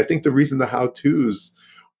interesting. I think the reason the how-tos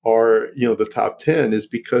are, the top 10 is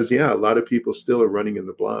because, a lot of people still are running in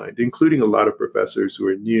the blind, including a lot of professors who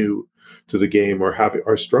are new to the game or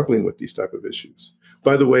are struggling with these type of issues.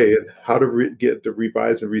 By the way, how to get to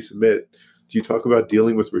revise and resubmit, do you talk about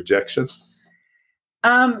dealing with rejection?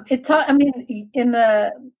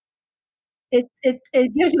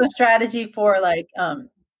 It gives you a strategy for like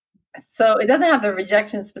So it doesn't have the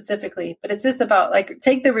rejection specifically, but it's just about like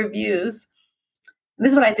take the reviews.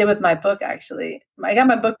 This is what I did with my book, actually. I got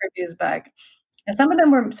my book reviews back. And some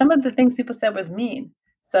of the things people said was mean.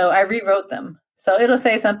 So I rewrote them. So it'll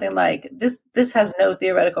say something like, this has no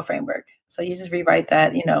theoretical framework. So you just rewrite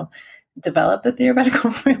that, develop the theoretical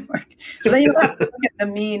framework. So then you don't have to look at the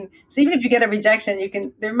mean. So even if you get a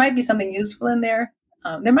rejection, there might be something useful in there.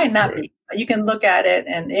 There might not be, but you can look at it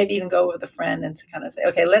and maybe even go with a friend and to kind of say,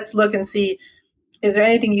 okay, let's look and see, is there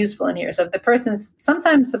anything useful in here? So if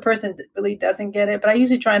sometimes the person really doesn't get it, but I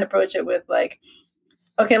usually try and approach it with like,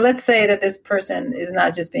 okay, let's say that this person is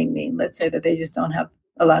not just being mean. Let's say that they just don't have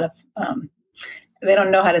a lot of, they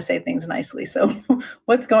don't know how to say things nicely. So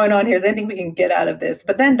what's going on here? Is there anything we can get out of this?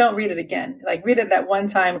 But then don't read it again. Like read it that one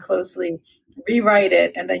time closely, rewrite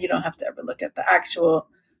it, and then you don't have to ever look at the actual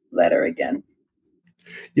letter again.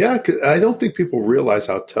 Yeah, 'cause I don't think people realize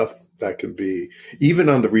how tough that can be, even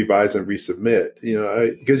on the revise and resubmit,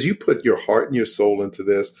 because you put your heart and your soul into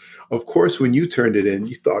this. Of course, when you turned it in,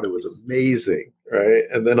 you thought it was amazing, right?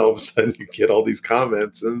 And then all of a sudden you get all these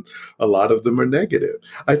comments and a lot of them are negative.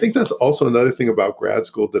 I think that's also another thing about grad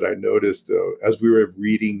school that I noticed as we were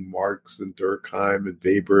reading Marx and Durkheim and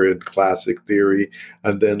Weber and classic theory,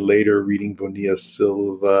 and then later reading Bonilla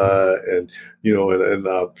Silva and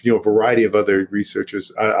a variety of other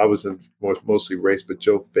researchers. I was in mostly race, but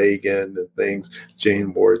Joe Fagan and things,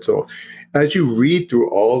 Jane Ward. So as you read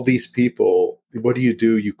through all these people, what do?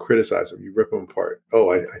 You criticize them, you rip them apart.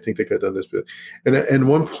 Oh, I think they could have done this. And at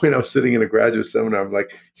one point I was sitting in a graduate seminar. I'm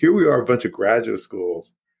like, here we are, a bunch of graduate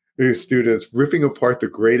schools, students ripping apart the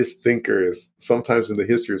greatest thinkers, sometimes in the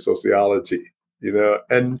history of sociology,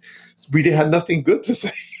 and we had nothing good to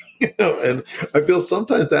say. And I feel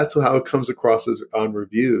sometimes that's how it comes across as on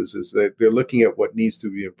reviews, is that they're looking at what needs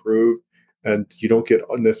to be improved, and you don't get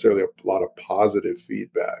necessarily a lot of positive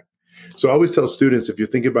feedback. So I always tell students, if you're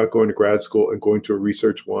thinking about going to grad school and going to a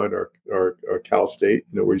research one or Cal State,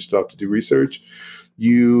 where you still have to do research,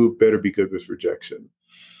 you better be good with rejection.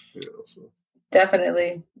 So.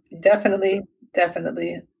 Definitely.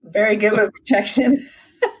 Very good with rejection.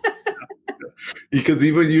 Because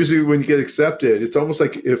even usually when you get accepted, it's almost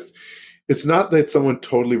like if it's not that someone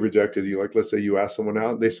totally rejected you, like let's say you ask someone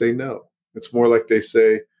out and they say no. It's more like they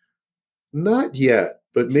say, not yet,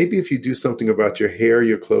 but maybe if you do something about your hair,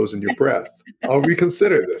 your clothes, and your breath, I'll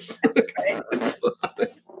reconsider this.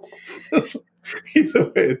 Either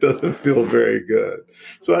way, it doesn't feel very good.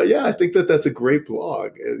 So I think that's a great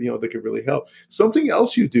blog, that could really help. Something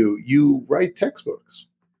else you do, you write textbooks.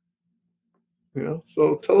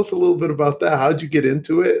 So tell us a little bit about that. How'd you get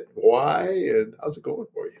into it? Why? And how's it going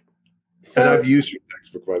for you? And I've used your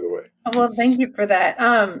textbook, by the way. Well, thank you for that.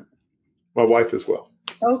 My wife as well.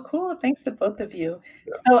 Oh, cool. Thanks to both of you.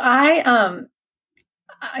 Yeah. So I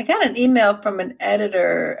got an email from the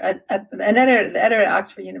editor at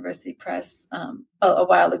Oxford University Press a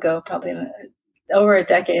while ago, probably over a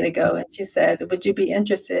decade ago. And she said, would you be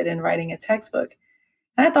interested in writing a textbook?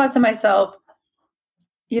 And I thought to myself,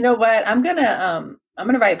 you know what? I'm gonna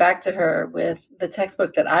write back to her with the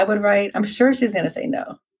textbook that I would write. I'm sure she's gonna say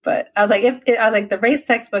no, but I was like, the race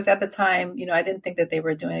textbooks at the time, I didn't think that they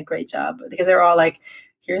were doing a great job because they're all like,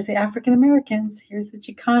 here's the African Americans, here's the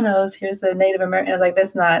Chicanos, here's the Native Americans. I was like,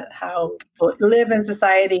 that's not how people live in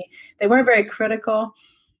society. They weren't very critical,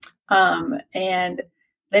 and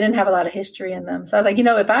they didn't have a lot of history in them. So I was like,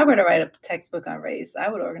 if I were to write a textbook on race, I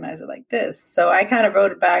would organize it like this. So I kind of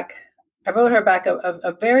wrote her back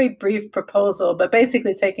a very brief proposal, but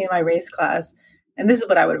basically taking my race class, and this is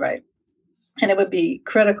what I would write. And it would be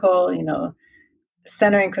critical,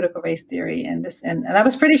 centering critical race theory and this. And I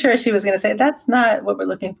was pretty sure she was going to say, that's not what we're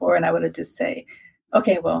looking for. And I would have just say,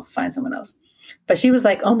 okay, well, find someone else. But she was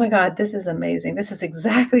like, oh my God, this is amazing. This is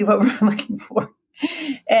exactly what we're looking for.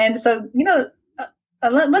 And so,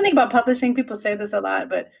 one thing about publishing, people say this a lot,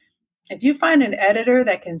 but if you find an editor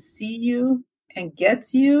that can see you and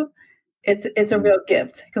gets you, it's a real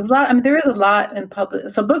gift, because there is a lot in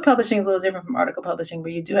public. So book publishing is a little different from article publishing,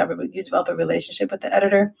 where you develop a relationship with the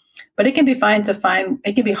editor, but it can be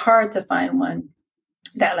hard to find one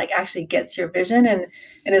that like actually gets your vision and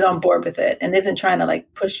is on board with it and isn't trying to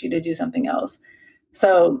like push you to do something else.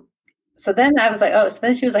 So then I was like, oh, so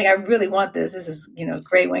then she was like, I really want this. This is,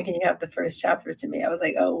 great. When can you have the first chapter to me? I was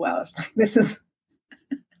like, oh, wow. This is,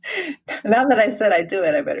 now that I said I do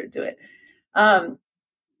it, I better do it.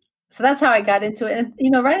 So that's how I got into it. And,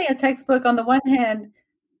 writing a textbook, on the one hand,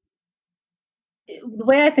 the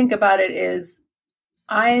way I think about it is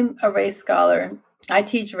I'm a race scholar. I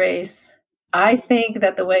teach race. I think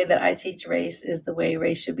that the way that I teach race is the way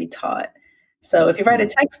race should be taught. So if you write a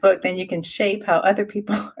textbook, then you can shape how other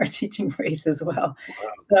people are teaching race as well.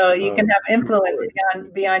 So you can have influence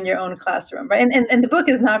beyond your own classroom, right? And the book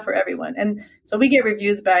is not for everyone. And so we get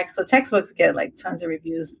reviews back. So textbooks get like tons of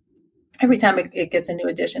reviews. Every time it gets a new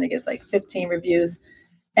edition, it gets like 15 reviews.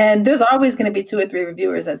 And there's always going to be 2 or 3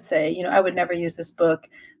 reviewers that say, I would never use this book.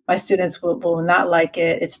 My students will not like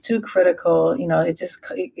it. It's too critical.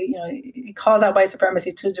 It calls out white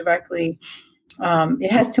supremacy too directly.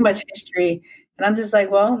 It has too much history. And I'm just like,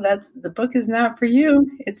 well, the book is not for you.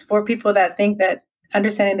 It's for people that think that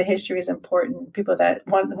understanding the history is important, people that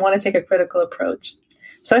want to take a critical approach.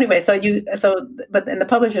 So anyway, but the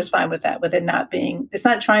publisher's fine with that, with it not being, it's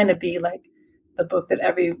not trying to be like the book that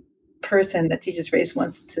every person that teaches race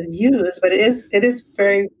wants to use, but it is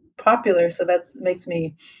very popular. So that makes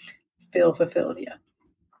me feel fulfilled.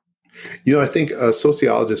 Yeah. I think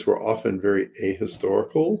sociologists were often very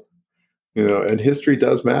ahistorical, and history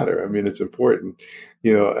does matter. I mean, it's important,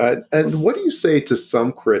 and what do you say to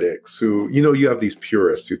some critics who, you have these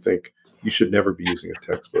purists who think you should never be using a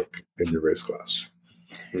textbook in your race class?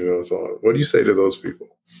 So what do you say to those people?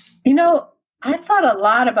 I've thought a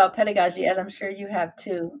lot about pedagogy, as I'm sure you have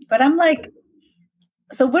too, but I'm like,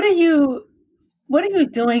 so what are you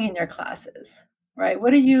doing in your classes, right?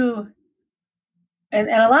 And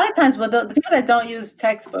a lot of times, the people that don't use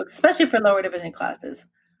textbooks, especially for lower division classes,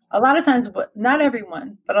 a lot of times, not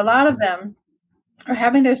everyone, but a lot of them are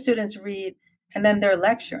having their students read and then they're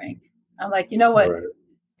lecturing. I'm like, you know what? Right.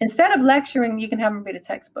 Instead of lecturing, you can have them read a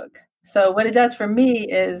textbook. So what it does for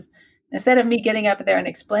me is, instead of me getting up there and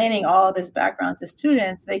explaining all this background to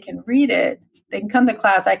students, they can read it. They can come to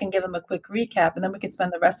class. I can give them a quick recap, and then we can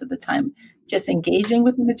spend the rest of the time just engaging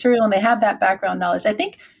with the material. And they have that background knowledge. I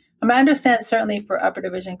think, I understand certainly for upper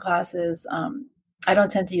division classes, I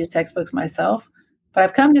don't tend to use textbooks myself, but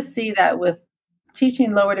I've come to see that with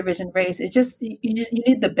teaching lower division race, you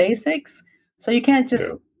need the basics. So you can't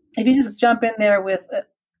just, if you just jump in there with,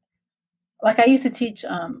 like I used to teach,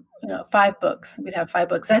 5 books. We'd have 5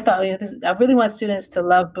 books. I thought, I really want students to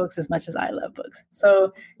love books as much as I love books.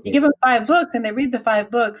 So you give them 5 books and they read the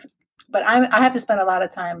 5 books, but I have to spend a lot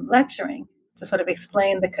of time lecturing to sort of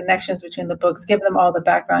explain the connections between the books, give them all the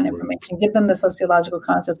background information, give them the sociological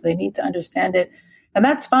concepts they need to understand it. And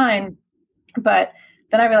that's fine. But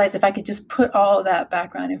then I realized if I could just put all that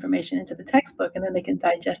background information into the textbook and then they can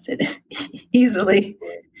digest it easily,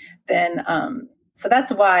 then so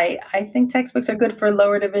that's why I think textbooks are good for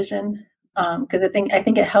lower division, because I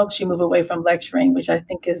think it helps you move away from lecturing, which I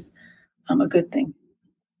think is a good thing.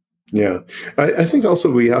 Yeah. I think also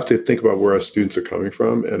we have to think about where our students are coming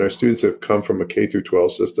from. And our students have come from a K through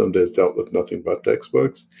 12 system that's dealt with nothing but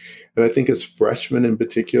textbooks. And I think as freshmen in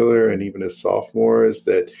particular, and even as sophomores,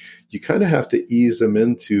 that you kind of have to ease them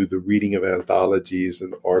into the reading of anthologies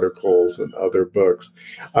and articles and other books.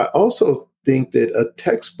 I also think that a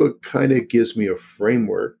textbook kind of gives me a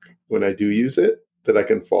framework when I do use it that I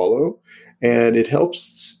can follow. And it helps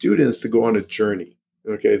students to go on a journey.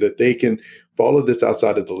 Okay, that they can follow this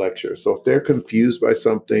outside of the lecture. So if they're confused by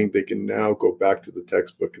something, they can now go back to the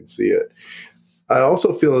textbook and see it. I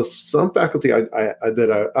also feel some faculty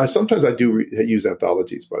I sometimes I do use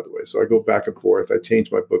anthologies, by the way. So I go back and forth. I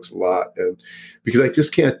change my books a lot, and because I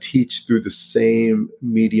just can't teach through the same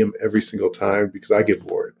medium every single time because I get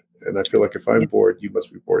bored, and I feel like if I'm bored, you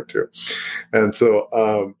must be bored too. And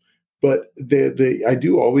so. But I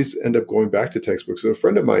do always end up going back to textbooks. So a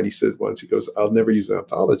friend of mine, he said once, he goes, I'll never use an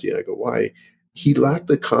anthology. And I go, why? He lacked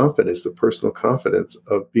the confidence, the personal confidence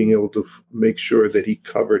of being able to make sure that he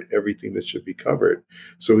covered everything that should be covered.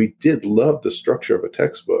 So he did love the structure of a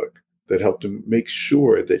textbook that helped him make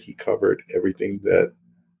sure that he covered everything that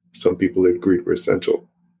some people agreed were essential,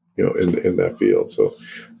 in that field. So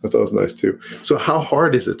I thought it was nice too. So how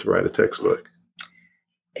hard is it to write a textbook?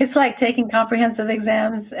 It's like taking comprehensive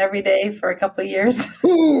exams every day for a couple of years.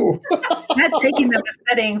 Not taking them, but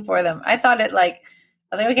studying for them. I was like,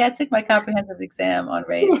 okay, I took my comprehensive exam on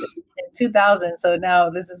race in 2000. So now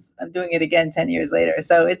I'm doing it again 10 years later.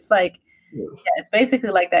 So it's like, it's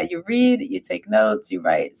basically like that. You read, you take notes, you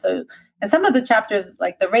write. So, and some of the chapters,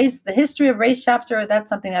 like the history of race chapter, that's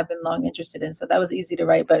something I've been long interested in. So that was easy to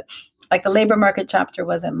write. But like the labor market chapter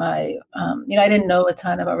wasn't my, I didn't know a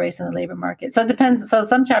ton about race in the labor market. So it depends. So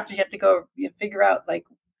some chapters you have to figure out, like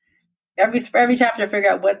for every chapter,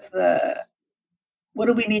 figure out what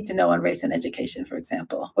do we need to know on race and education, for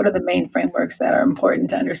example? What are the main frameworks that are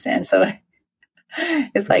important to understand? So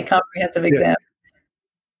it's like comprehensive exam.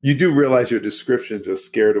 You do realize your descriptions have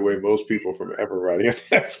scared away most people from ever writing a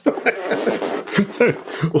textbook.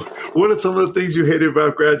 What are some of the things you hated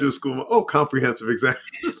about graduate school? Oh, comprehensive exams.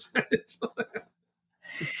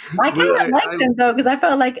 I But kind of liked them though, because I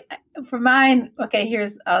felt like for mine, okay,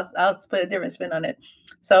 I'll put a different spin on it.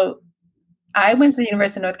 So I went to the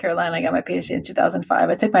University of North Carolina. I got my PhD in 2005.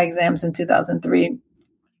 I took my exams in 2003.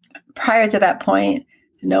 Prior to that point,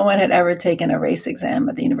 no one had ever taken a race exam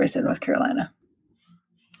at the University of North Carolina.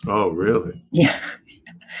 Oh, really? Yeah.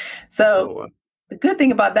 So Oh, wow. the good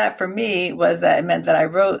thing about that for me was that it meant that I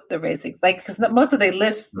wrote the race, because most of the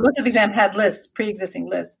exam had lists, pre-existing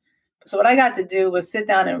lists. So what I got to do was sit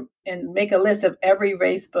down and make a list of every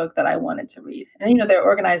race book that I wanted to read. And, they're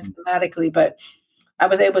organized thematically, but I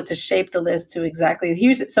was able to shape the list to exactly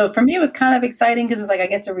huge. So for me, it was kind of exciting because it was like I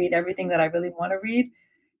get to read everything that I really want to read.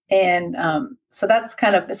 And so that's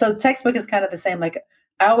so the textbook is kind of the same. Like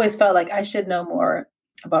I always felt like I should know more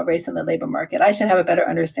about race in the labor market. I should have a better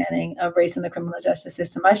understanding of race in the criminal justice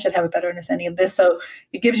system. I should have a better understanding of this. So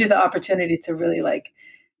it gives you the opportunity to really like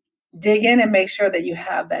dig in and make sure that you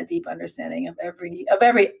have that deep understanding of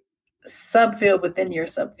every subfield within your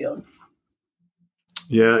subfield.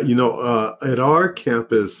 Yeah, at our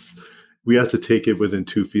campus, we had to take it within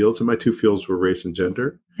 2 fields, and my 2 fields were race and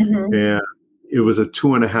gender, and it was a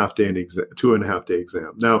 2.5 day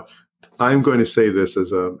exam. Now, I'm going to say this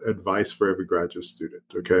as advice for every graduate student.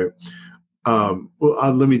 Okay,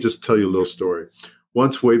 let me just tell you a little story.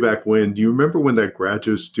 Once, way back when, do you remember when that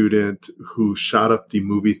graduate student who shot up the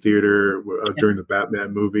movie theater during the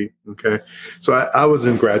Batman movie? Okay. So I was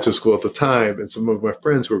in graduate school at the time, and some of my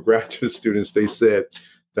friends who were graduate students, they said,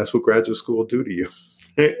 that's what graduate school will do to you.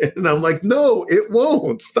 And I'm like, no, it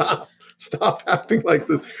won't. Stop acting like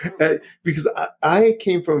this. Because I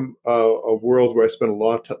came from a world where I spent a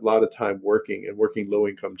lot of time working low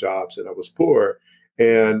income jobs, and I was poor.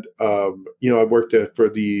 And, I worked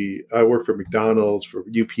for McDonald's, for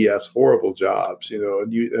UPS, horrible jobs,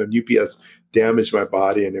 and UPS damaged my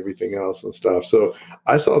body and everything else and stuff. So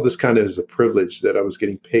I saw this kind of as a privilege that I was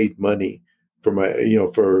getting paid money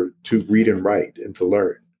for to read and write and to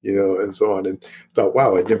learn, and so on. And thought,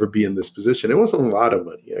 wow, I'd never be in this position. It wasn't a lot of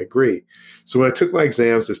money. I agree. So when I took my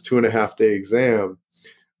exams, this 2.5 day exam,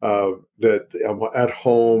 that I'm at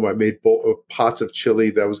home, I made pots of chili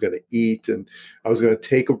that I was going to eat, and I was going to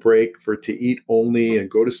take a break to eat only and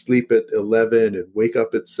go to sleep at 11 and wake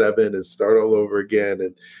up at 7 and start all over again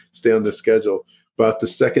and stay on the schedule. About the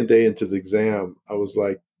second day into the exam, I was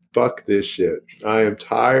like, fuck this shit. I am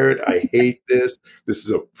tired. I hate this. This is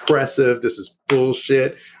oppressive. This is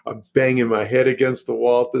bullshit. I'm banging my head against the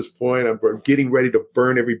wall at this point. I'm getting ready to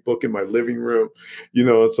burn every book in my living room,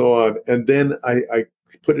 and so on. And then I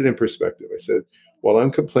put it in perspective. I said, while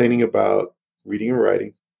I'm complaining about reading and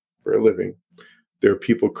writing for a living, there are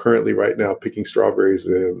people currently right now picking strawberries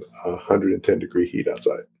in 110-degree heat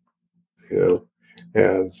outside,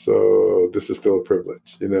 and so this is still a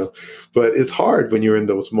privilege, but it's hard when you're in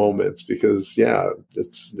those moments because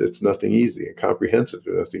it's nothing easy, and comprehensive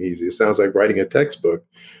is nothing easy. It sounds like writing a textbook,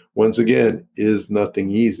 once again, is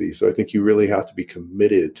nothing easy. So I think you really have to be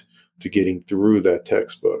committed to getting through that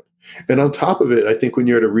textbook. And on top of it, I think when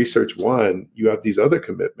you're at a Research One, you have these other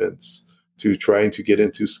commitments to trying to get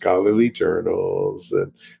into scholarly journals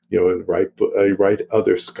and, and write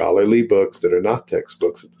other scholarly books that are not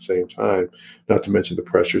textbooks at the same time, not to mention the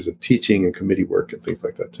pressures of teaching and committee work and things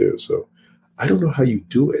like that too. So I don't know how you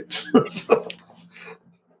do it.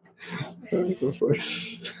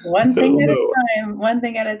 One thing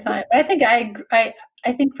at a time. But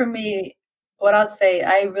I think for me, what I'll say,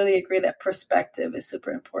 I really agree that perspective is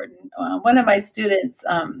super important. One of my students,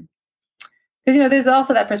 because there's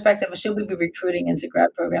also that perspective of should we be recruiting into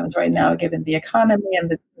grad programs right now, given the economy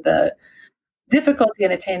and the difficulty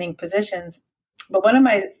in attaining positions. But one of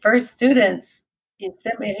my first students, he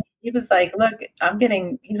was like, "Look, I'm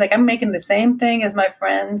making the same thing as my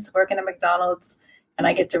friends working at McDonald's, and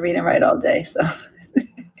I get to read and write all day." So.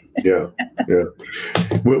 Yeah.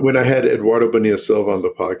 When I had Eduardo Bonilla Silva on the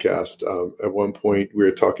podcast, at one point we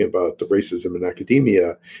were talking about the racism in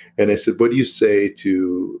academia, and I said, "What do you say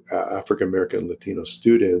to African American Latino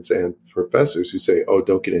students and professors who say, 'Oh,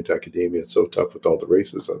 don't get into academia; it's so tough with all the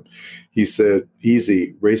racism'?" He said,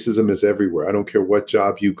 "Easy. Racism is everywhere. I don't care what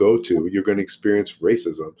job you go to; you're going to experience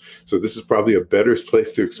racism. So this is probably a better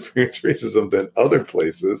place to experience racism than other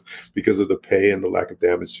places because of the pay and the lack of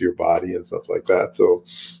damage to your body and stuff like that." So.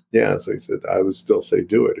 Yeah, so he said, I would still say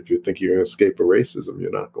do it. If you think you're going to escape a racism,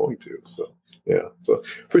 you're not going to. So, so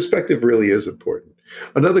perspective really is important.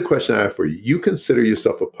 Another question I have for you, you consider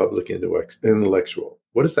yourself a public intellectual.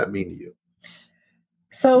 What does that mean to you?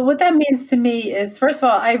 So what that means to me is, first of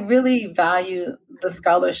all, I really value the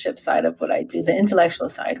scholarship side of what I do, the intellectual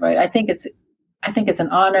side, right? I think it's an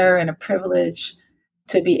honor and a privilege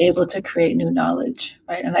to be able to create new knowledge,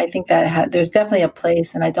 right? And I think that there's definitely a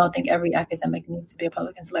place, and I don't think every academic needs to be a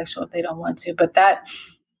public intellectual if they don't want to. But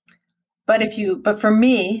for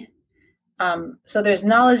me, so there's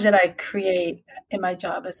knowledge that I create in my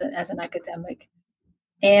job as an academic,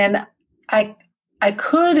 and I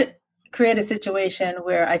could create a situation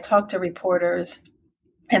where I talk to reporters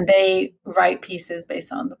and they write pieces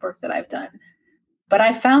based on the work that I've done. But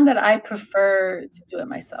I found that I prefer to do it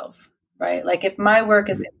myself, right? Like if my work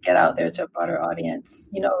is to get out there to a broader audience,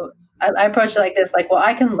 I approach it like this, like, well,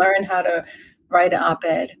 I can learn how to write an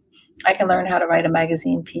op-ed. I can learn how to write a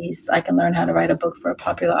magazine piece. I can learn how to write a book for a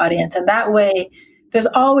popular audience. And that way, there's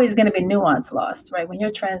always going to be nuance lost, right? When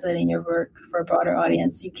you're translating your work for a broader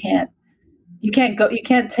audience, you can't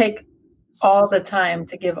take all the time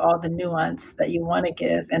to give all the nuance that you want to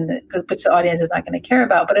give, and which the audience is not going to care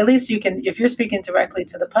about. But at least you can, if you're speaking directly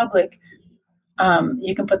to the public,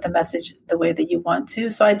 you can put the message the way that you want to.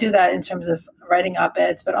 So I do that in terms of writing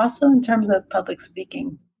op-eds, but also in terms of public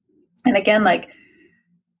speaking. And again, like,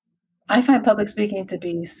 I find public speaking to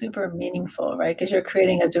be super meaningful, right? Because you're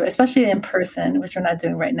creating especially in person, which we're not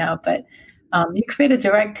doing right now, but you create a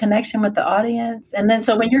direct connection with the audience. And then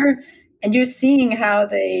so when you're seeing how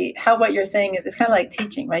what you're saying is, it's kind of like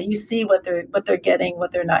teaching, right? You see what they're getting,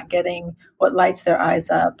 what they're not getting, what lights their eyes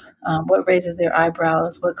up, what raises their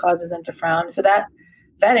eyebrows, what causes them to frown. So that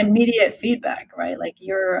immediate feedback, right? Like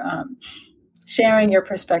you're sharing your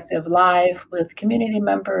perspective live with community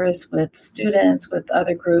members, with students, with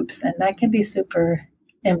other groups, and that can be super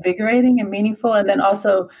invigorating and meaningful. And then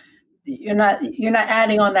also, you're not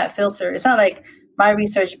adding on that filter. It's not like my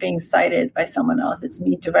research being cited by someone else. It's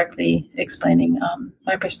me directly explaining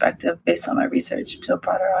my perspective based on my research to a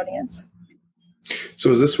broader audience.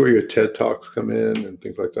 So is this where your TED Talks come in and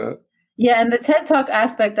things like that? Yeah, and the TED Talk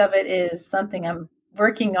aspect of it is something I'm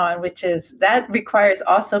working on, which is that requires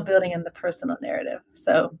also building in the personal narrative.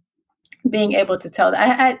 So being able to tell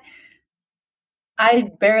that I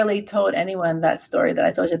barely told anyone that story that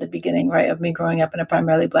I told you at the beginning, right, of me growing up in a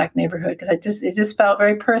primarily Black neighborhood, because it just felt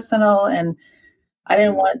very personal, and I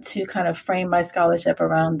didn't want to kind of frame my scholarship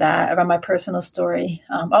around my personal story.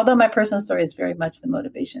 Although my personal story is very much the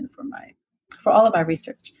motivation for all of my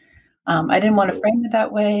research. I didn't want to frame it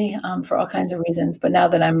that way for all kinds of reasons. But now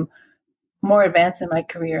that I'm more advanced in my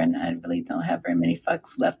career and I really don't have very many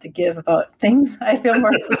fucks left to give about things, I feel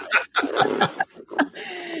more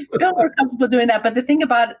comfortable doing that. But the thing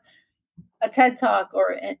about a TED Talk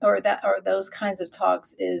or those kinds of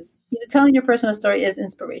talks is, telling your personal story is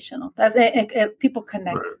inspirational. That's it, people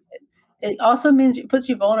connect with it. It also means it puts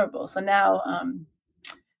you vulnerable. So now,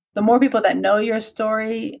 the more people that know your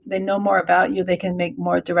story, they know more about you, they can make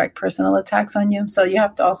more direct personal attacks on you. So you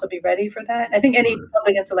have to also be ready for that. I think any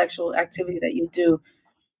public intellectual activity that you do,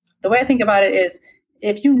 the way I think about it is,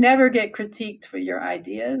 if you never get critiqued for your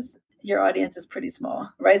ideas, your audience is pretty small,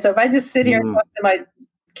 right? So if I just sit here and talk to my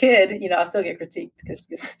kid, I'll still get critiqued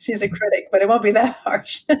because she's a critic, but it won't be that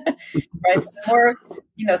harsh, right? So the more,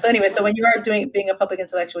 so anyway, so when you are being a public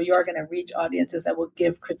intellectual, you are going to reach audiences that will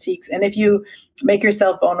give critiques. And if you make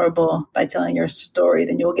yourself vulnerable by telling your story,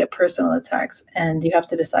 then you will get personal attacks, and you have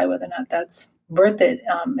to decide whether or not that's worth it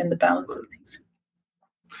in the balance of things.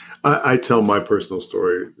 I tell my personal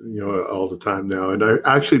story, all the time now. And I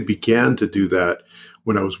actually began to do that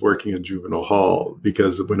when I was working in juvenile hall,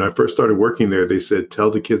 because when I first started working there, they said, tell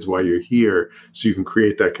the kids why you're here so you can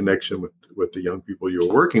create that connection with the young people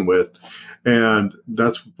you're working with. And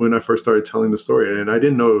that's when I first started telling the story. And I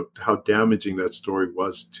didn't know how damaging that story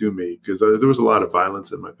was to me, because there was a lot of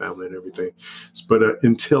violence in my family and everything. But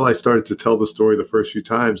until I started to tell the story the first few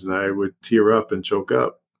times, and I would tear up and choke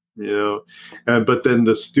up. But then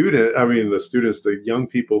the young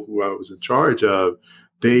people who I was in charge of,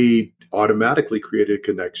 they automatically created a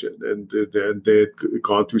connection, and they had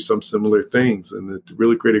gone through some similar things, and it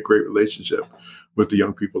really created a great relationship with the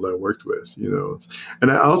young people that I worked with,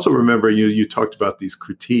 And I also remember you talked about these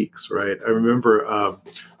critiques, right? I remember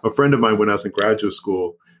a friend of mine when I was in graduate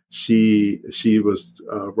school, she was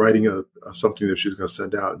writing something that she was going to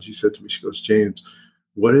send out, and she said to me, she goes, James,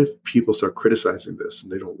 what if people start criticizing this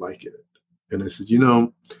and they don't like it? And I said,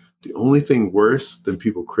 the only thing worse than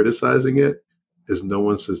people criticizing it is no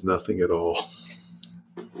one says nothing at all.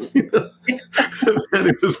 And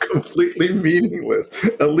it was completely meaningless.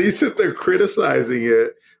 At least if they're criticizing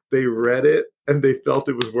it, they read it and they felt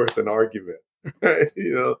it was worth an argument. Right?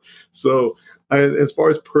 So as far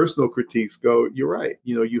as personal critiques go, you're right.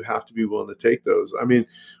 You have to be willing to take those. I mean,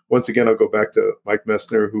 once again, I'll go back to Mike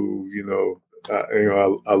Messner, who,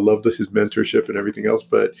 I love his mentorship and everything else,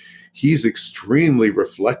 but he's extremely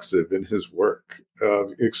reflexive in his work.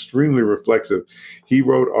 Extremely reflexive. He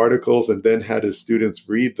wrote articles and then had his students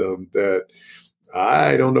read them that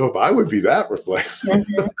I don't know if I would be that reflexive.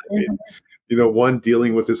 I mean, one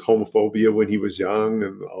dealing with his homophobia when he was young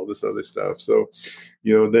and all this other stuff. So,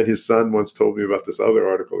 then his son once told me about this other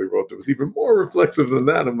article he wrote that was even more reflexive than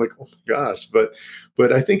that. I'm like, oh my gosh. But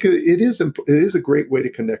I think it is a great way to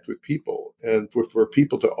connect with people and for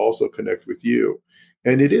people to also connect with you.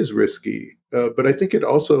 And it is risky. But I think it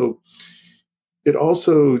also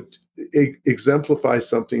exemplifies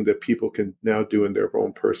something that people can now do in their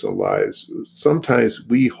own personal lives. Sometimes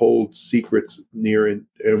we hold secrets near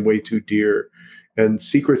and way too dear, and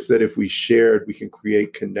secrets that if we shared, we can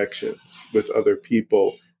create connections with other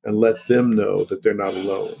people and let them know that they're not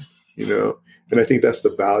alone, And I think that's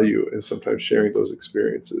the value in sometimes sharing those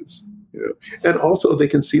experiences, And also they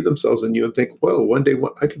can see themselves in you and think, well, one day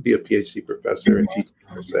I could be a PhD professor and teach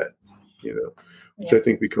Merced, which I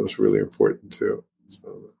think becomes really important too.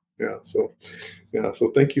 So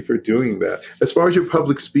thank you for doing that. As far as your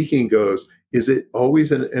public speaking goes, is it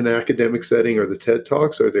always in an academic setting or the TED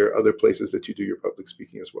Talks, or are there other places that you do your public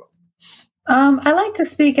speaking as well? I like to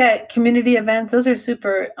speak at community events. Those are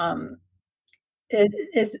super,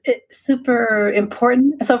 it's super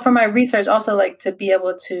important. So for my research, also like to be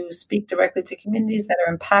able to speak directly to communities that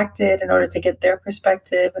are impacted in order to get their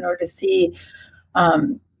perspective, in order to see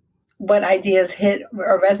what ideas hit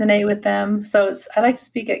or resonate with them. So I like to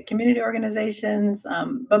speak at community organizations,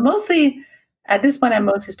 but mostly at this point, I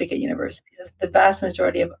mostly speak at universities. The vast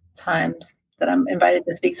majority of times that I'm invited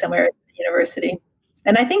to speak somewhere at the university.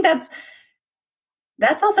 And I think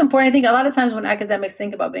that's also important. I think a lot of times when academics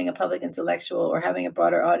think about being a public intellectual or having a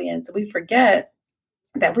broader audience, we forget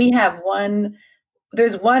that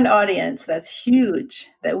there's one audience that's huge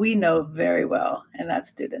that we know very well, and that's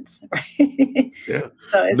students, right? Yeah.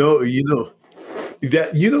 So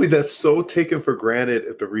that's so taken for granted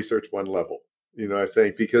at the Research One level. I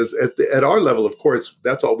think because at our level, of course,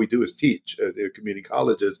 that's all we do is teach at community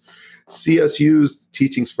colleges. CSU's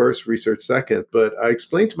teaching's first, research second. But I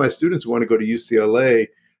explain to my students who want to go to UCLA,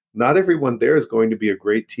 not everyone there is going to be a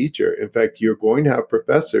great teacher. In fact, you're going to have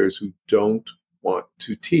professors who don't want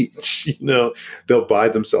to teach. They'll buy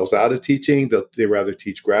themselves out of teaching. They rather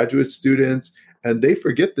teach graduate students, and they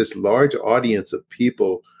forget this large audience of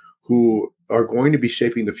people who are going to be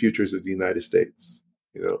shaping the futures of the United States.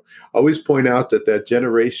 I always point out that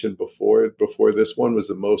generation before this one was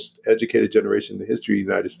the most educated generation in the history of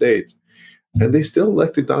the United States, and they still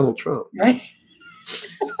elected Donald Trump. Right.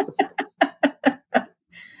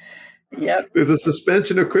 Yep. There's a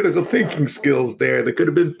suspension of critical thinking skills there that could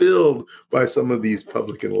have been filled by some of these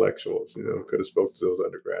public intellectuals, could have spoken to those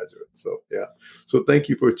undergraduates. So, yeah. So thank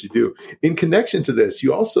you for what you do. In connection to this,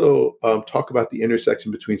 you also talk about the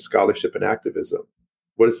intersection between scholarship and activism.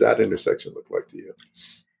 What does that intersection look like to you?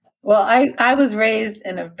 Well, I was raised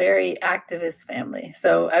in a very activist family.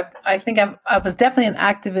 So I think I was definitely an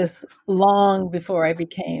activist long before I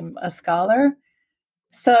became a scholar.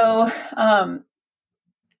 So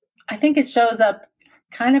I think it shows up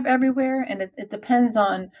kind of everywhere, and it depends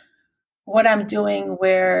on what I'm doing,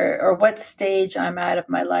 where or what stage I'm at of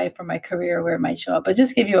my life or my career, where it might show up. But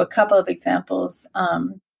just give you a couple of examples.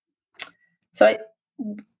 So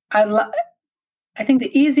I think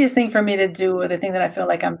the easiest thing for me to do, or the thing that I feel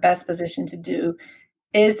like I'm best positioned to do,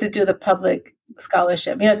 is to do the public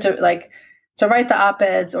scholarship. To write the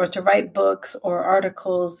op-eds or to write books or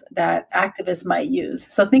articles that activists might use.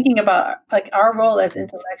 So thinking about our role as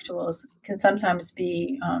intellectuals can sometimes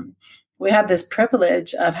be, we have this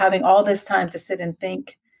privilege of having all this time to sit and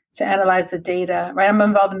think, to analyze the data, right? I'm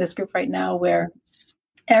involved in this group right now where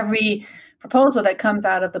every proposal that comes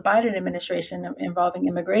out of the Biden administration involving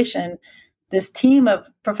immigration, this team of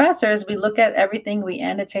professors, we look at everything, we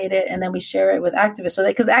annotate it, and then we share it with activists. So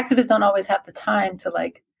because activists don't always have the time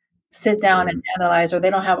to sit down and analyze, or they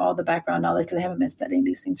don't have all the background knowledge because they haven't been studying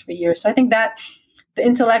these things for years. So I think that the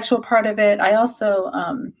intellectual part of it, I also,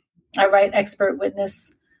 I write expert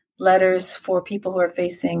witness letters for people who are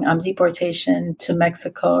facing deportation to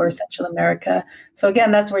Mexico or Central America. So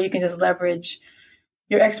again, that's where you can just leverage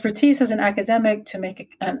your expertise as an academic to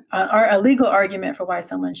make a legal argument for why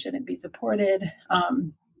someone shouldn't be deported.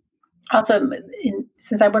 Also,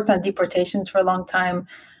 since I worked on deportations for a long time,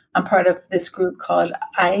 I'm part of this group called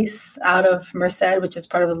ICE out of Merced, which is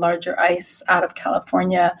part of the larger ICE out of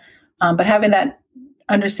California. But having that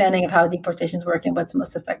understanding of how deportations work and what's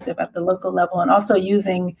most effective at the local level, and also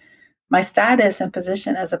using my status and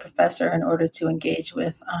position as a professor in order to engage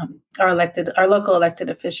with our local elected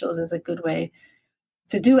officials is a good way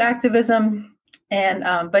to do activism. And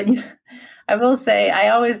but I will say I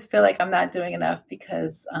always feel like I'm not doing enough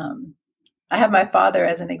because I have my father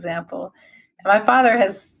as an example. And my father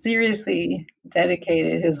has seriously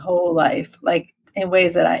dedicated his whole life, like in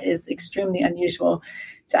ways that is extremely unusual,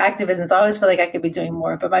 to activism. So I always feel like I could be doing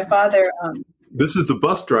more. But my father, This is the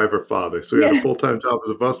bus driver father. So he had a yeah, full-time job as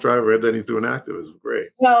a bus driver, and then he's doing activism. Great.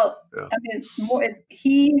 well, Yeah. I mean, more is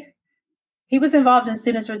he was involved in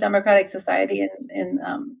Students for Democratic Society in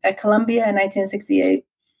at Columbia in 1968,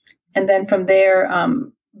 and then from there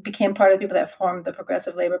became part of the people that formed the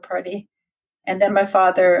Progressive Labor Party. And then my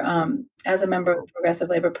father, as a member of the Progressive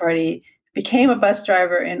Labor Party, became a bus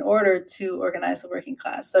driver in order to organize the working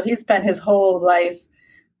class. So he spent his whole life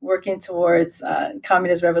working towards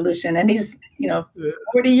communist revolution. And he's,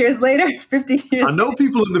 40 years later, 50 years I know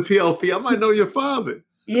people in the PLP. I might know your father.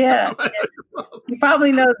 Yeah. He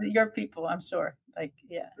probably knows your people, I'm sure. Like,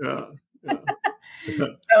 yeah.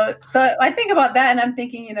 So I think about that and I'm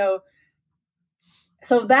thinking,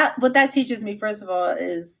 so that what that teaches me, first of all,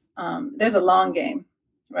 is there's a long game,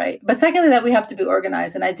 right? But secondly, that we have to be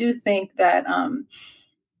organized. And I do think that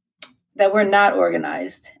that we're not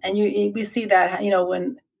organized. And we see that,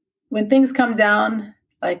 when things come down,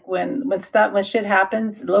 like when shit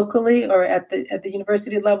happens locally or at the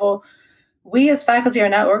university level, we as faculty are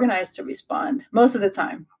not organized to respond most of the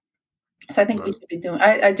time. So I think we should be doing,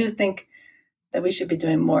 I do think that we should be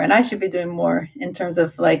doing more, and I should be doing more in terms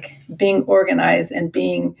of like being organized and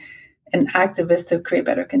being an activist to create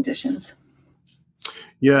better conditions.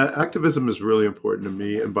 Yeah, activism is really important to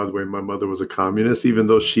me. And by the way, my mother was a communist, even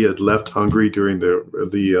though she had left Hungary during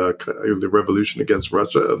the revolution against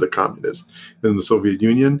Russia, the communists in the Soviet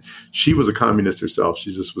Union. She was a communist herself.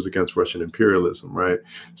 She just was against Russian imperialism, right?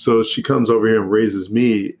 So she comes over here and raises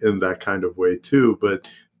me in that kind of way too. But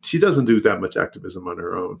she doesn't do that much activism on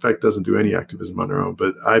her own. In fact, doesn't do any activism on her own.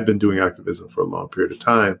 But I've been doing activism for a long period of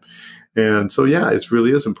time. And so, yeah, it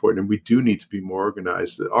really is important. And we do need to be more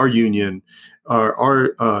organized. Our union,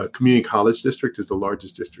 our community college district is the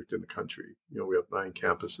largest district in the country. We have 9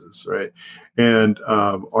 campuses, right? And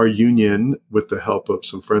our union, with the help of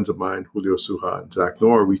some friends of mine, Julio Suja and Zach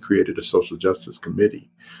Knorr, we created a social justice committee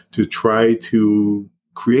to try to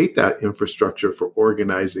create that infrastructure for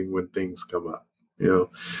organizing when things come up.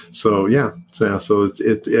 So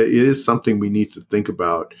it is something we need to think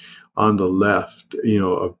about on the left,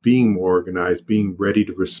 of being more organized, being ready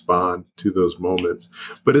to respond to those moments.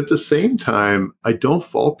 But at the same time, I don't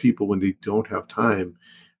fault people when they don't have time.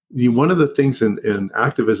 One of the things in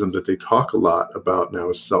activism that they talk a lot about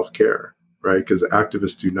now is self-care, right? Because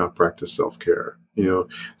activists do not practice self-care.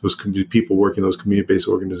 Those people working in those community-based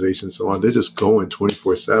organizations and so on, they're just going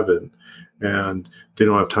 24/7. And they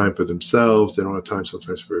don't have time for themselves. They don't have time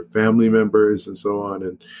sometimes for family members and so on.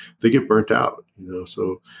 And they get burnt out,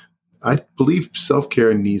 So I believe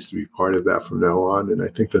self-care needs to be part of that from now on. And I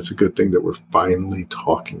think that's a good thing that we're finally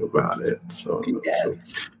talking about it. So,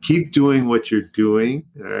 yes. So keep doing what you're doing.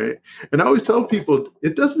 All right. And I always tell people,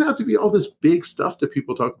 it doesn't have to be all this big stuff that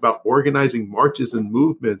people talk about, organizing marches and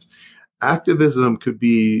movements. Activism could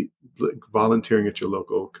be like volunteering at your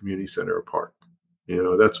local community center or park.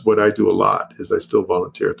 That's what I do a lot, is I still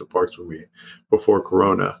volunteer at the parks with me before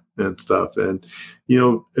Corona and stuff. And,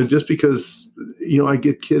 and just because, I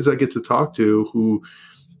get kids I get to talk to who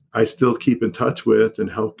I still keep in touch with and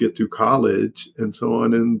help get through college and so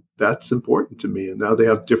on. And that's important to me. And now they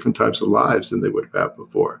have different types of lives than they would have had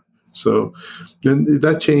before. So, and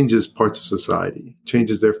that changes parts of society,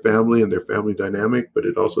 changes their family and their family dynamic, but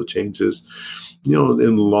it also changes, in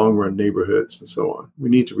the long run, neighborhoods and so on. We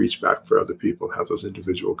need to reach back for other people and have those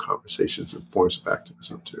individual conversations and forms of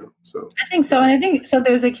activism too. So I think so. And I think so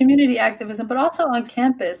there's a community activism, but also on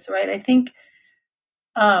campus, right? I think,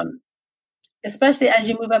 especially as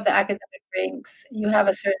you move up the academic ranks, you have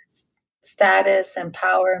a certain status and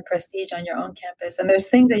power and prestige on your own campus. And there's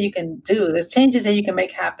things that you can do. There's changes that you can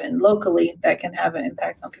make happen locally that can have an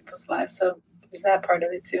impact on people's lives. So there's that part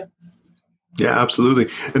of it too. Yeah, absolutely.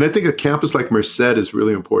 And I think a campus like Merced is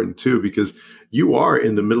really important too, because you are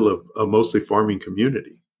in the middle of a mostly farming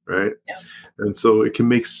community, right? Yeah. And so it can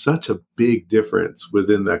make such a big difference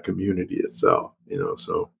within that community itself,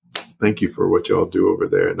 so thank you for what y'all do over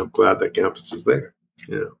there. And I'm glad that campus is there.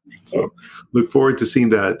 So look forward to seeing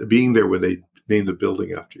that, being there when they name the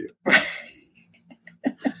building after you.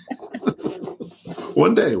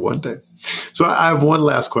 One day. So I have one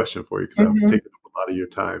last question for you, because I've taken up a lot of your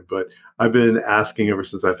time, but I've been asking ever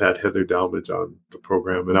since I've had Heather Dalmage on the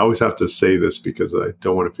program. And I always have to say this because I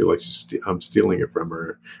don't want to feel like I'm stealing it from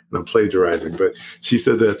her and I'm plagiarizing. But she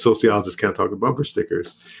said that sociologists can't talk about bumper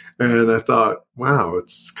stickers. And I thought, wow,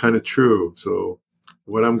 it's kind of true. So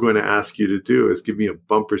what I'm going to ask you to do is give me a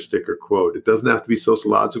bumper sticker quote. It doesn't have to be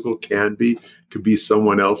sociological, could be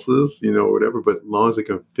someone else's, whatever, but as long as it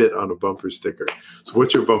can fit on a bumper sticker. So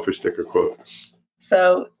what's your bumper sticker quote?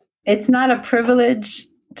 So it's not a privilege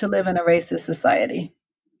to live in a racist society.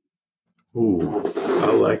 Ooh,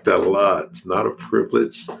 I like that a lot. It's not a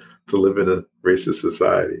privilege to live in a racist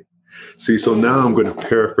society. See, so now I'm going to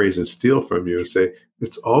paraphrase and steal from you and say,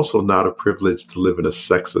 it's also not a privilege to live in a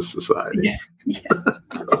sexist society.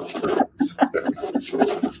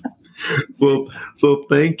 So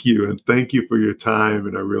thank you. And thank you for your time.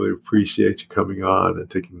 And I really appreciate you coming on and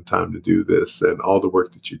taking the time to do this and all the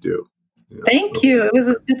work that you do. Thank you. It was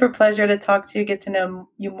a super pleasure to talk to you, get to know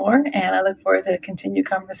you more. And I look forward to continued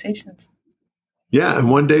conversations. Yeah, and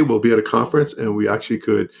one day we'll be at a conference and we actually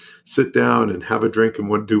could sit down and have a drink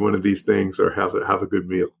and do one of these things or have a good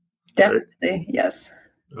meal. Definitely, right? Yes.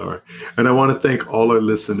 All right. And I want to thank all our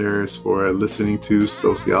listeners for listening to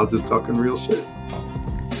Sociologists Talking Real Shit.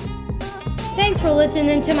 Thanks for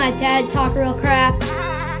listening to my dad talk real crap.